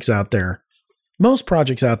projects out there. Most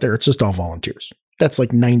projects out there, it's just all volunteers. That's like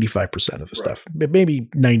 95% of the stuff, maybe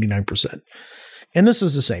 99%. And this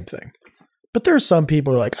is the same thing. But there are some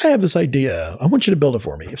people who are like, I have this idea. I want you to build it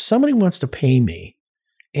for me. If somebody wants to pay me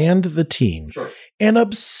and the team an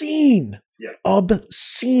obscene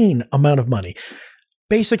amount of money,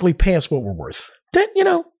 basically pay us what we're worth, then,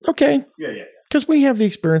 okay. Yeah. Because we have the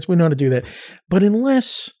experience. We know how to do that. But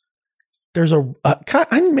unless there's I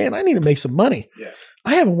need to make some money. Yeah.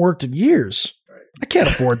 I haven't worked in years. I can't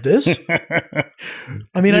afford this.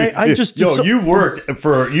 I mean, I just you've worked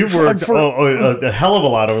for a hell of a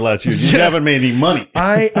lot over the last year. You haven't made any money.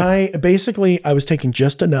 I was taking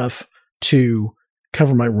just enough to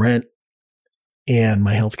cover my rent and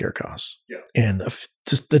my healthcare costs. Yeah. And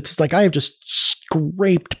it's like I have just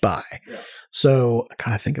scraped by. Yeah. So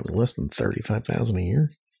I think it was less than $35,000 a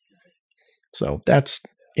year. So that's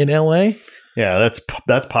in LA. Yeah,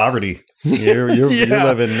 that's poverty. You're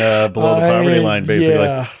living below the poverty line, basically.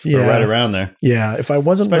 Or right around there. Yeah, if I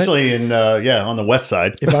wasn't, especially on the west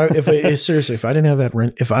side. Seriously, if I didn't have that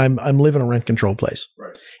rent, if I'm living in a rent control place,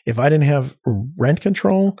 right. If I didn't have rent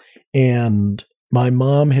control and my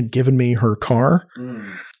mom had given me her car,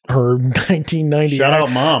 her 1990. Shout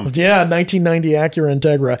out, Mom. Yeah, 1990 Acura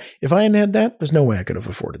Integra. If I hadn't had that, there's no way I could have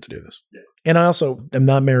afforded to do this. Yeah. And I also am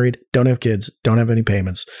not married, don't have kids, don't have any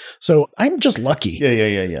payments. So I'm just lucky.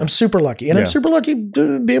 Yeah. I'm super lucky. And I'm super lucky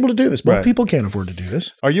to be able to do this. Most people can't afford to do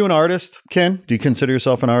this. Are you an artist, Ken? Do you consider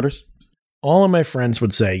yourself an artist? All of my friends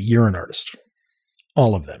would say, you're an artist.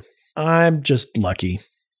 All of them. I'm just lucky.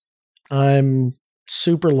 I'm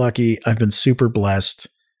super lucky. I've been super blessed.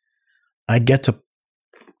 I get to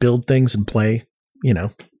build things and play, I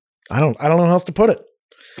don't know how else to put it.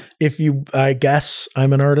 I guess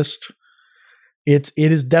I'm an artist. It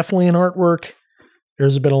is definitely an artwork.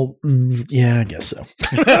 There's been I guess so.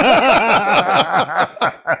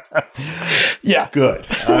 Yeah. Good.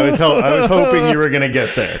 I was hoping you were going to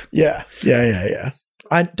get there. Yeah.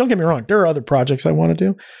 Don't get me wrong. There are other projects I want to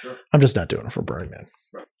do. Sure. I'm just not doing it for Burning Man.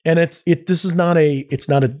 Right. And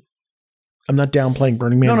I'm not downplaying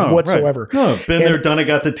Burning Man whatsoever. Right. No, been there, done it,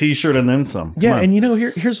 got the t-shirt and then some. Yeah. And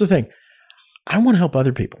here's the thing. I want to help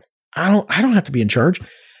other people. I don't have to be in charge.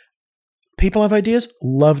 People have ideas,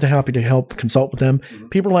 love to happy to help, consult with them. Mm-hmm.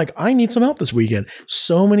 People are like, I need some help this weekend.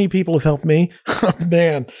 So many people have helped me.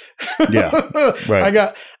 Man. Yeah.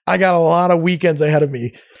 Right. I got a lot of weekends ahead of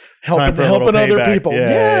me helping other people.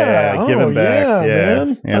 Yeah. Giving back. Yeah,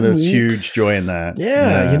 man. And there's huge joy in that.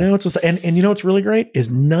 Yeah. It's just, and what's really great is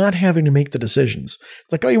not having to make the decisions.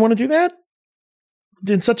 It's like, oh, you want to do that?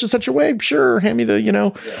 In such and such a way? Sure. Hand me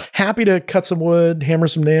the, happy to cut some wood, hammer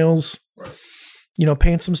some nails,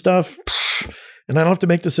 paint some stuff. And I don't have to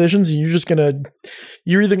make decisions. You're either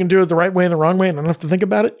going to do it the right way and the wrong way and I don't have to think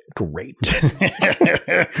about it. Great.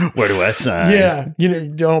 Where do I sign? Yeah.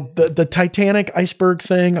 The Titanic iceberg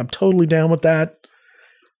thing. I'm totally down with that.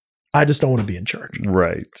 I just don't want to be in charge.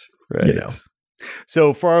 Right.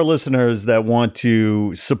 So for our listeners that want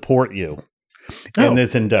to support you in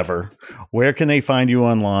this endeavor, where can they find you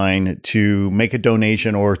online to make a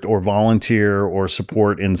donation or volunteer or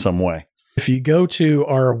support in some way? If you go to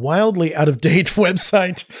our wildly out-of-date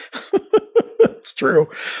website, it's true.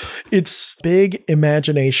 It's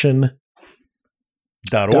bigimaginationdonations.com.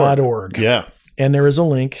 .org. Yeah. And there is a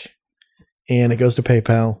link, and it goes to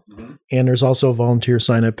PayPal, and there's also a volunteer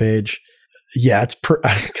sign-up page. Yeah, it's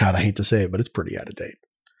God, I hate to say it, but it's pretty out of date.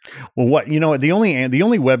 Well, the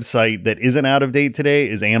only website that isn't out of date today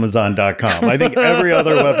is Amazon.com. I think every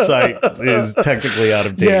other website is technically out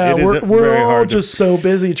of date. Yeah, It we're very all hard just so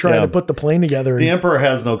busy trying to put the plane together. The emperor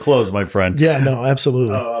has no clothes, my friend. Yeah, no,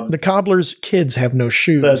 absolutely. The cobbler's kids have no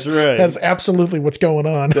shoes. That's right. That's absolutely what's going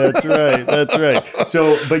on. That's right. That's right.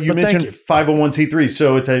 So, but you mentioned 501c3.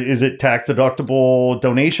 So is it tax deductible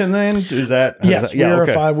donation then? Is that? Yes, we are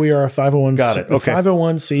a 501. Got it. Okay.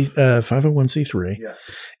 501c3. Yeah.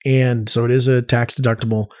 And so it is a tax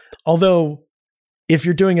deductible. Although, if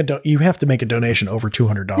you're doing you have to make a donation over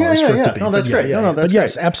 $200 for it to be. No, that's great. That's great.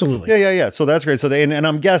 Yes, absolutely. Yeah. So that's great. So and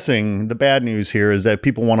I'm guessing the bad news here is that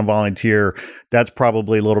people want to volunteer. That's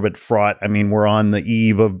probably a little bit fraught. I mean, we're on the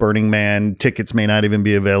eve of Burning Man. Tickets may not even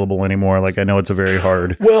be available anymore. Like, I know it's a very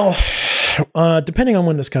hard. Well, depending on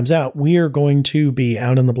when this comes out, we are going to be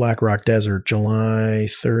out in the Black Rock Desert July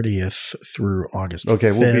 30th through August 5th.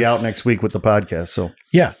 Okay, we'll be out next week with the podcast. So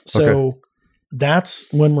yeah, so that's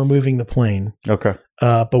when we're moving the plane. Okay,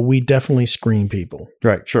 but we definitely screen people,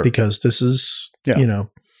 right? Sure, because this is you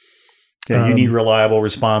need reliable,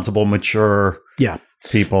 responsible, mature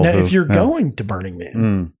people. Now, if you're going to Burning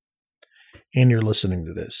Man and you're listening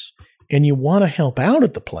to this and you want to help out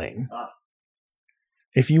at the plane.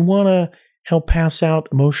 If you want to help pass out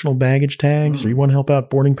emotional baggage tags, or you want to help out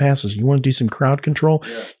boarding passes, you want to do some crowd control,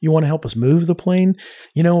 you want to help us move the plane,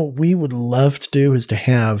 what we would love to do is to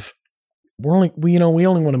have, we only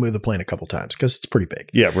want to move the plane a couple times because it's pretty big.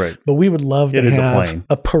 Yeah, right. But we would love to have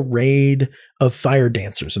a parade of fire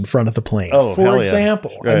dancers in front of the plane. Oh, for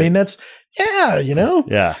example. Right. I mean, that's,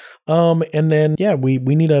 Yeah. And then, we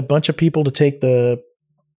need a bunch of people to take the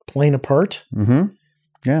plane apart. Mm-hmm.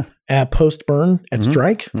 Yeah. At post-burn at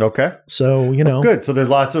Strike. Okay. So, good. So there's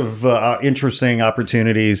lots of interesting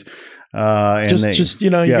opportunities. You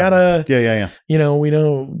gotta. Yeah.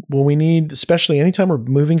 We need, especially anytime we're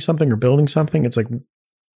moving something or building something, it's like,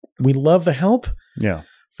 we love the help. Yeah.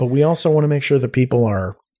 But we also want to make sure that people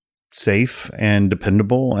are safe and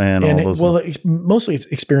dependable and all those. Well, mostly it's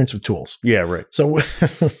experience with tools. Yeah, right. So,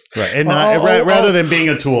 right, and rather than being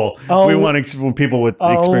a tool, we want people with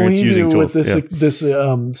experience using tools.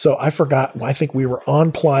 With so I forgot. I think we were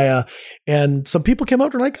on Playa, and some people came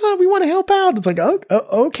up and were like, "Oh, we want to help out." It's like, "Oh,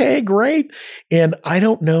 okay, great." And I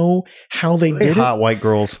don't know how they did hot white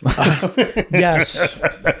girls. Yes,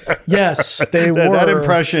 they were. That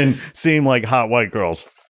impression seemed like hot white girls.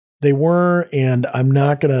 They were, and I don't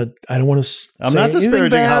want to. I'm not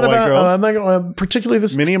disparaging hot white girls. I'm not going to, particularly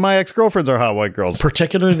this. Many of my ex-girlfriends are hot white girls.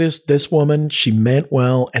 Particularly this woman, she meant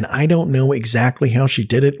well, and I don't know exactly how she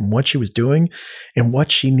did it and what she was doing and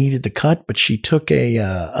what she needed to cut, but she took a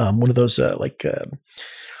one of those like the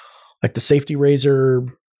safety razor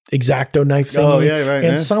X-Acto knife thing. Oh yeah, right.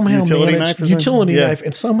 And somehow knife,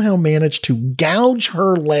 and somehow managed to gouge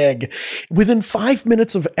her leg. Within 5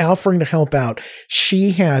 minutes of offering to help out,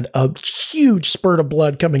 she had a huge spurt of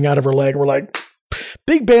blood coming out of her leg. We're like,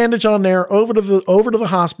 big bandage on there, over to the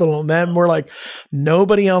hospital, and then we're like,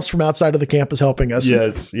 nobody else from outside of the camp is helping us.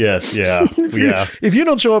 Yes, yeah. If you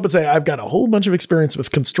don't show up and say, I've got a whole bunch of experience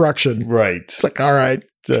with construction, right? It's like, all right.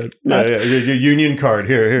 Your union card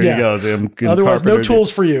here you go. Otherwise, no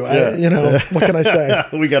tools for you. What can I say?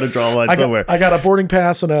 We got to draw a line somewhere. I got a boarding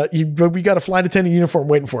pass and we got a flight attendant uniform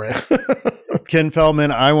waiting for you. Ken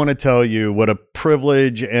Feldman, I want to tell you what a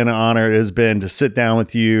privilege and an honor it has been to sit down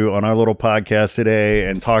with you on our little podcast today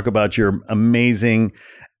and talk about your amazing,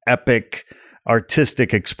 epic,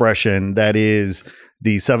 artistic expression that is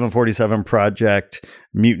the 747 Project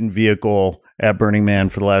mutant vehicle at Burning Man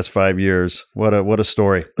for the last 5 years. What a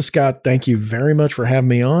story. Scott, thank you very much for having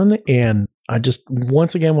me on. And I just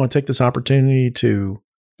once again want to take this opportunity to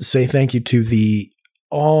say thank you to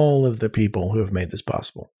all of the people who have made this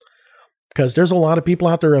possible. Because there's a lot of people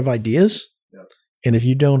out there who have ideas. Yep. And if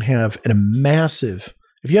you don't have if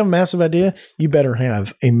you have a massive idea, you better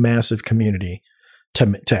have a massive community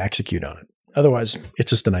to execute on it. Otherwise,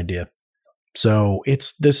 it's just an idea. So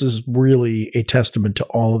this is really a testament to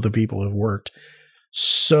all of the people who've worked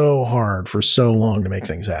so hard for so long to make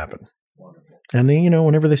things happen. Wonderful. And then,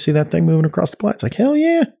 whenever they see that thing moving across the plot, it's like, hell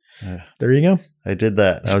yeah. There you go. I did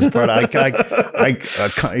that. I was part of,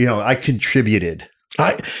 I contributed.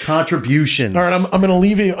 Contributions. All right. I'm going to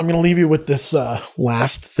leave you. I'm going to leave you with this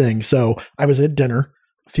last thing. So I was at dinner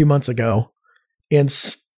a few months ago, and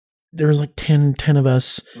there was like 10 of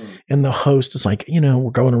us, and the host is like,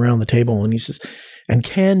 we're going around the table, and he says, And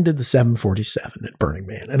Ken did the 747 at Burning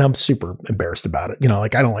Man. And I'm super embarrassed about it. You know,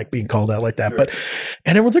 like I don't like being called out like that. But,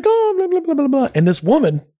 and everyone's like, oh, blah, blah, blah, blah, blah. And this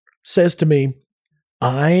woman says to me,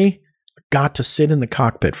 I got to sit in the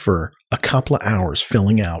cockpit for a couple of hours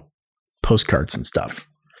filling out postcards and stuff.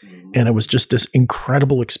 And it was just this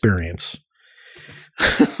incredible experience.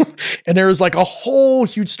 And there was like a whole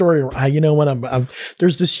huge story. You know what?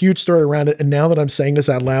 There's this huge story around it. And now that I'm saying this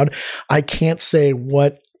out loud, I can't say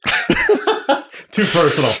what. Too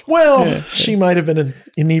personal. Well, she might have been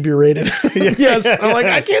inebriated. Yes. I'm like,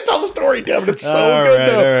 I can't tell the story, damn it. It's so All good right,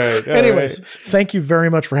 though. all right. Anyways, thank you very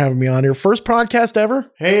much for having me on your first podcast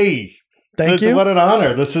ever. Hey. Thank you. What an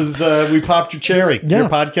honor. This is, we popped your cherry, your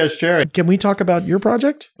podcast cherry. Can we talk about your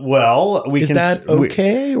project? Well, Is that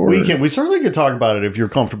okay? We certainly could talk about it if you're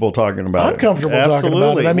comfortable talking about it. I'm comfortable talking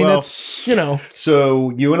about it. I mean, it's, you know.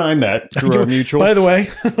 So you and I met through our mutual. By the way,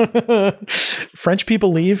 French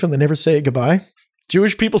people leave and they never say goodbye.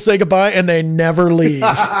 Jewish people say goodbye and they never leave.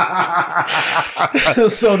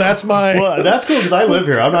 So that's my. Well, that's cool because I live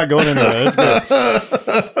here. I'm not going into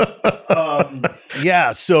that.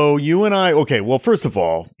 Yeah. So you and I. Okay. Well, first of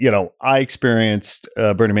all, you know, I experienced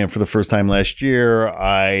Burning Man for the first time last year.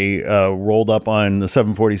 I rolled up on the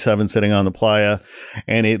 747 sitting on the playa,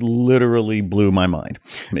 and it literally blew my mind.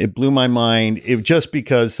 It blew my mind. It just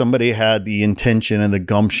because somebody had the intention and the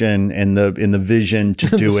gumption and the vision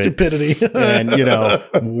to do it. Stupidity. And you know,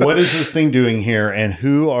 what is this thing doing here? And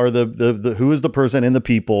who are who is the person in the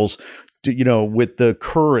peoples, you know, with the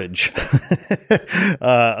courage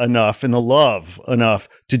enough and the love enough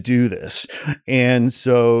to do this. And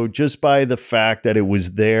so just by the fact that it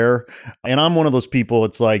was there, and I'm one of those people,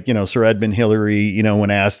 it's like, you know, Sir Edmund Hillary, you know,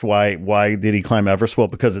 when asked why did he climb Everest? Well,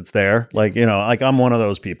 because it's there. Like, you know, like I'm one of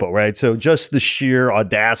those people, right? So just the sheer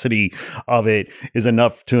audacity of it is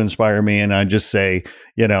enough to inspire me. And I just say,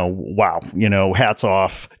 you know, wow, you know, hats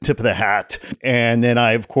off, tip of the hat. And then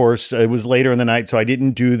I, of course, it was later in the night, so I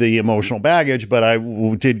didn't do the emotional baggage, but I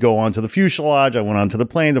did go onto the fuselage. I went onto the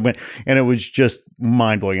planes, and it was just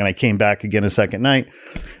mind blowing. And I came back again a second night.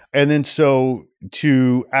 And then so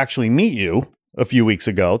to actually meet you a few weeks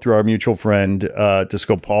ago through our mutual friend,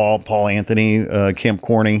 Disco Paul Anthony, Camp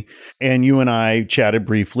Corny, and you and I chatted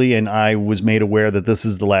briefly, and I was made aware that this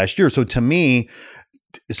is the last year. So to me,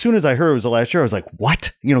 as soon as I heard it was the last year, I was like,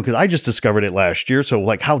 what? You know, because I just discovered it last year. So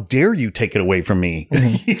like, how dare you take it away from me?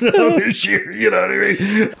 You know, this year, you know what I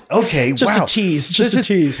mean? Okay. Just a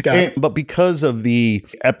tease, Scott. But because of the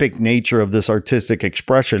epic nature of this artistic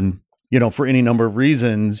expression, you know, for any number of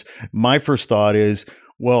reasons, my first thought is,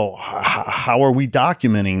 well, how are we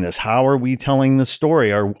documenting this? How are we telling the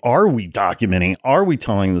story? Are we documenting? Are we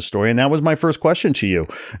telling the story? And that was my first question to you.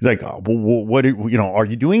 It's like, what, you know, are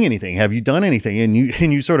you doing anything? Have you done anything? And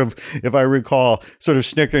you sort of, if I recall, sort of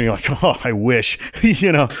snicker, and you're like, oh, I wish,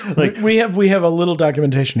 you know, like we have a little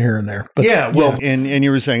documentation here and there. But yeah. Well, yeah. And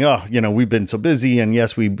you were saying, oh, you know, we've been so busy, and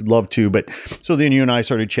yes, we'd love to, but so then you and I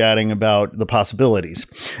started chatting about the possibilities,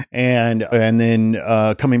 and then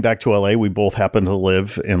coming back to LA, we both happen to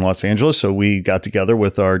live in Los Angeles. So we got together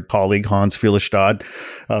with our colleague, Hans Fielerstad,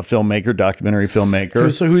 filmmaker, documentary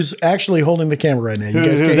filmmaker. Who's actually holding the camera right now. You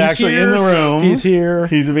guys who's actually here, in the room. He's here.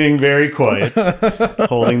 He's being very quiet,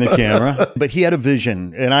 holding the camera. But he had a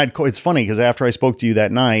vision. And it's funny because after I spoke to you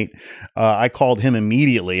that night, I called him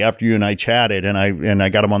immediately after you and I chatted, and I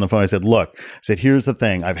got him on the phone. I said, look, here's the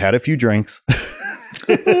thing. I've had a few drinks.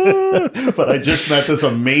 But I just met this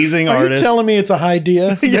amazing artist. Are you telling me it's a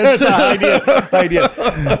idea? Yes, idea.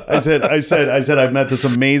 I said I've met this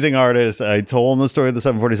amazing artist. I told him the story of the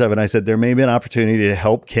 747. I said there may be an opportunity to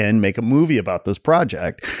help Ken make a movie about this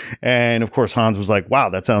project. And of course, Hans was like, wow,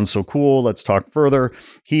 that sounds so cool. Let's talk further.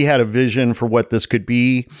 He had a vision for what this could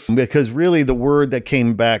be, because really the word that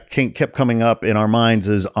kept coming up in our minds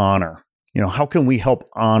is honor. You know, how can we help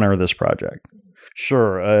honor this project?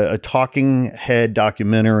 Sure, a talking head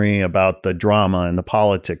documentary about the drama and the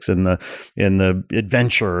politics and the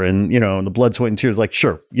adventure and, you know, the blood, sweat, and tears. Like,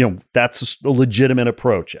 sure, you know, that's a legitimate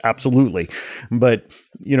approach, absolutely. But,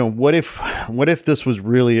 you know, what if this was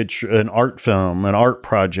really an art film, an art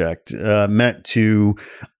project meant to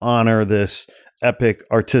honor this epic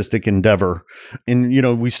artistic endeavor? And, you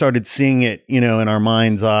know, we started seeing it, you know, in our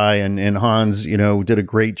mind's eye, and Hans, you know, did a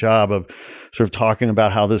great job of sort of talking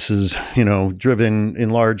about how this is, you know, driven in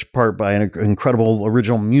large part by an incredible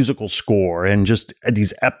original musical score and just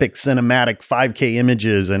these epic cinematic 5K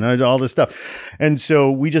images and all this stuff. And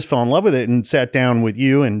so we just fell in love with it and sat down with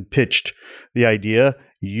you and pitched the idea.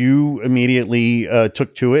 You immediately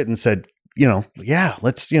took to it and said, you know, yeah,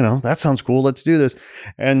 let's, you know, that sounds cool. Let's do this.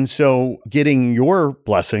 And so getting your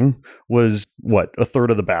blessing was what, a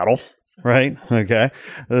third of the battle. right? Okay.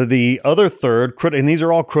 The other third, and these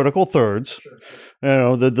are all critical thirds. Sure. You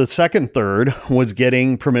know, the second third was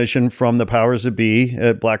getting permission from the powers that be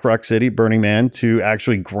at Black Rock City, Burning Man, to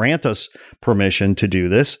actually grant us permission to do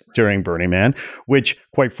this during Burning Man, which,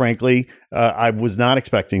 quite frankly, I was not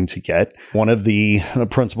expecting to get. One of the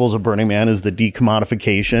principles of Burning Man is the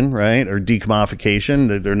decommodification, right? Or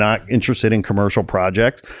decommodification. They're not interested in commercial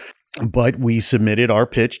projects. But we submitted our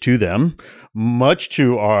pitch to them, much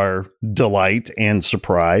to our delight and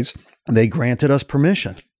surprise. They granted us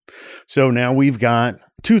permission. So now we've got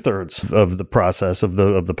 2/3 of the process of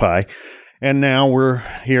the pie. And now we're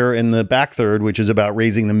here in the back third, which is about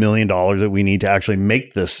raising the $1 million that we need to actually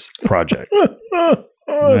make this project.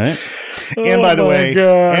 Right? And by the way,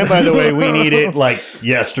 we need it like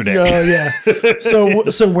yesterday. Oh yeah. So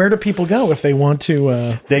where do people go if they want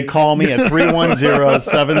to? They call me at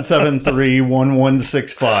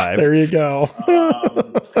 310-773-1165. There you go.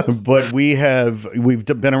 But we've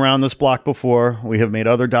been around this block before. We have made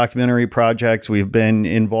other documentary projects. We've been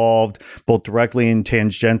involved both directly and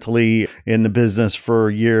tangentially in the business for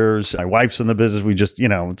years. My wife's in the business. We just,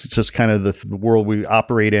 it's just kind of the world we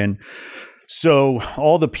operate in. So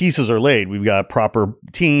all the pieces are laid. We've got proper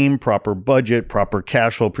team, proper budget, proper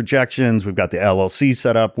cash flow projections. We've got the LLC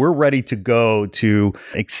set up. We're ready to go to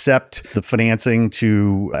accept the financing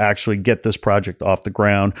to actually get this project off the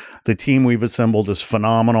ground. The team we've assembled is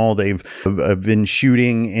phenomenal. They've been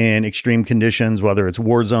shooting in extreme conditions, whether it's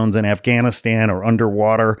war zones in Afghanistan or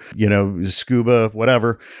underwater, scuba,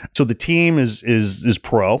 whatever. So the team is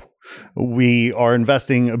pro. We are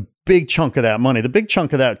investing a big chunk of that money. The big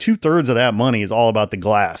chunk of that, 2/3 of that money is all about the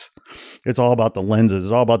glass. It's all about the lenses.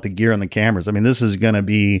 It's all about the gear and the cameras. I mean, this is going to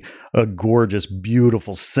be a gorgeous,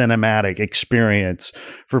 beautiful cinematic experience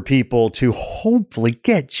for people to hopefully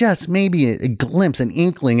get just maybe a glimpse, an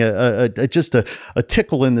inkling, just a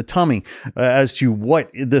tickle in the tummy as to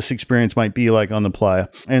what this experience might be like on the playa.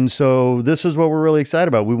 And so this is what we're really excited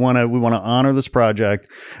about. We want to honor this project.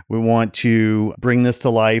 We want to bring this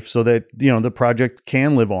to life so that, the project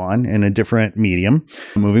can live on in a different medium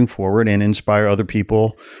moving forward and inspire other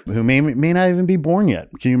people who may not even be born yet.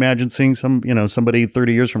 Can you imagine seeing somebody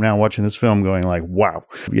 30 years from now watching this film going like, wow,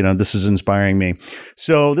 this is inspiring me.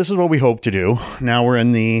 So this is what we hope to do. Now we're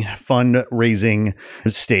in the fundraising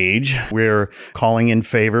stage. We're calling in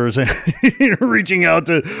favors and reaching out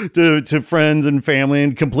to friends and family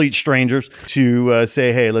and complete strangers to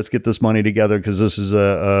say, hey, let's get this money together because this is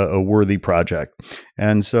a worthy project.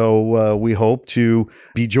 And so we hope to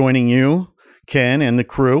be joining you, Ken, and the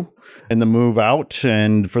crew in the move out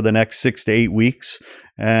and for the next 6 to 8 weeks.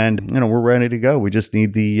 And, we're ready to go. We just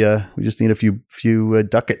need a few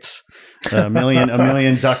ducats, a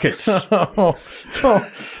million ducats. I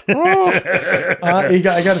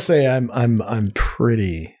got to say, I'm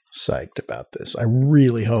pretty psyched about this. I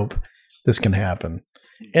really hope this can happen.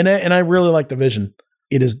 And I really like the vision.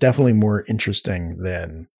 It is definitely more interesting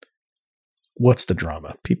than what's the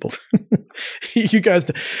drama? People,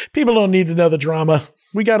 people don't need to know the drama.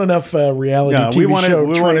 We got enough reality TV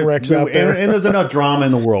show train wrecks out there. And there's enough drama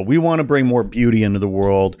in the world. We want to bring more beauty into the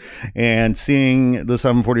world. And seeing the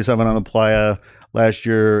 747 on the playa last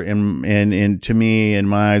year, and to me, in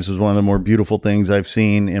my eyes, was one of the more beautiful things I've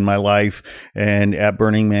seen in my life, and at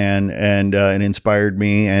Burning Man, and inspired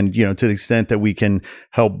me. And to the extent that we can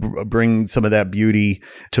help bring some of that beauty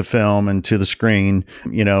to film and to the screen,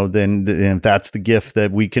 then if that's the gift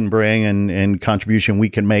that we can bring and contribution we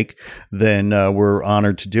can make, then we're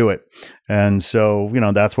honored to do it. And so,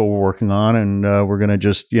 that's what we're working on. And we're going to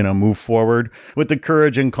just, move forward with the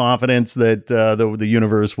courage and confidence that the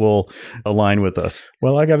universe will align with us.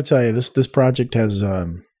 Well, I got to tell you, this project has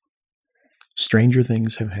stranger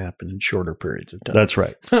things have happened in shorter periods of time. That's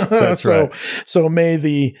right. That's right. So may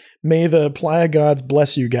the playa gods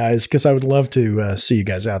bless you guys, because I would love to see you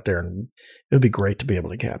guys out there, and it would be great to be able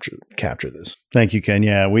to capture this. Thank you, Ken.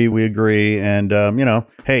 Yeah, we agree. And,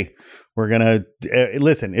 hey, we're going to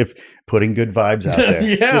listen, if putting good vibes out there.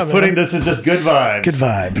 This is just good vibes. Good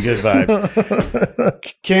vibes. Good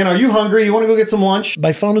vibes. Ken, are you hungry? You want to go get some lunch?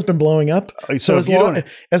 My phone has been blowing up. So as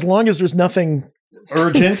long as there's nothing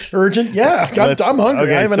urgent, yeah, I'm hungry.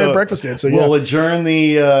 Okay, I haven't had breakfast yet. So we'll adjourn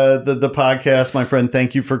the podcast, my friend.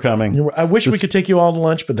 Thank you for coming. I wish we could take you all to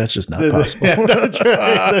lunch, but that's just not possible. That's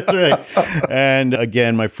right. And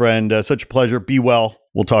again, my friend, such a pleasure. Be well.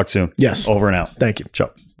 We'll talk soon. Yes. Over and out. Thank you.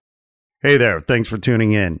 Ciao. Hey there. Thanks for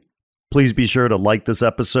tuning in. Please be sure to like this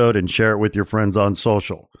episode and share it with your friends on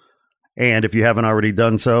social. And if you haven't already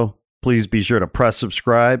done so, please be sure to press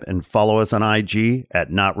subscribe and follow us on IG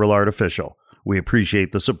at Not Real Art Official. We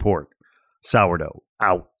appreciate the support. Sourdough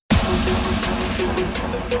out.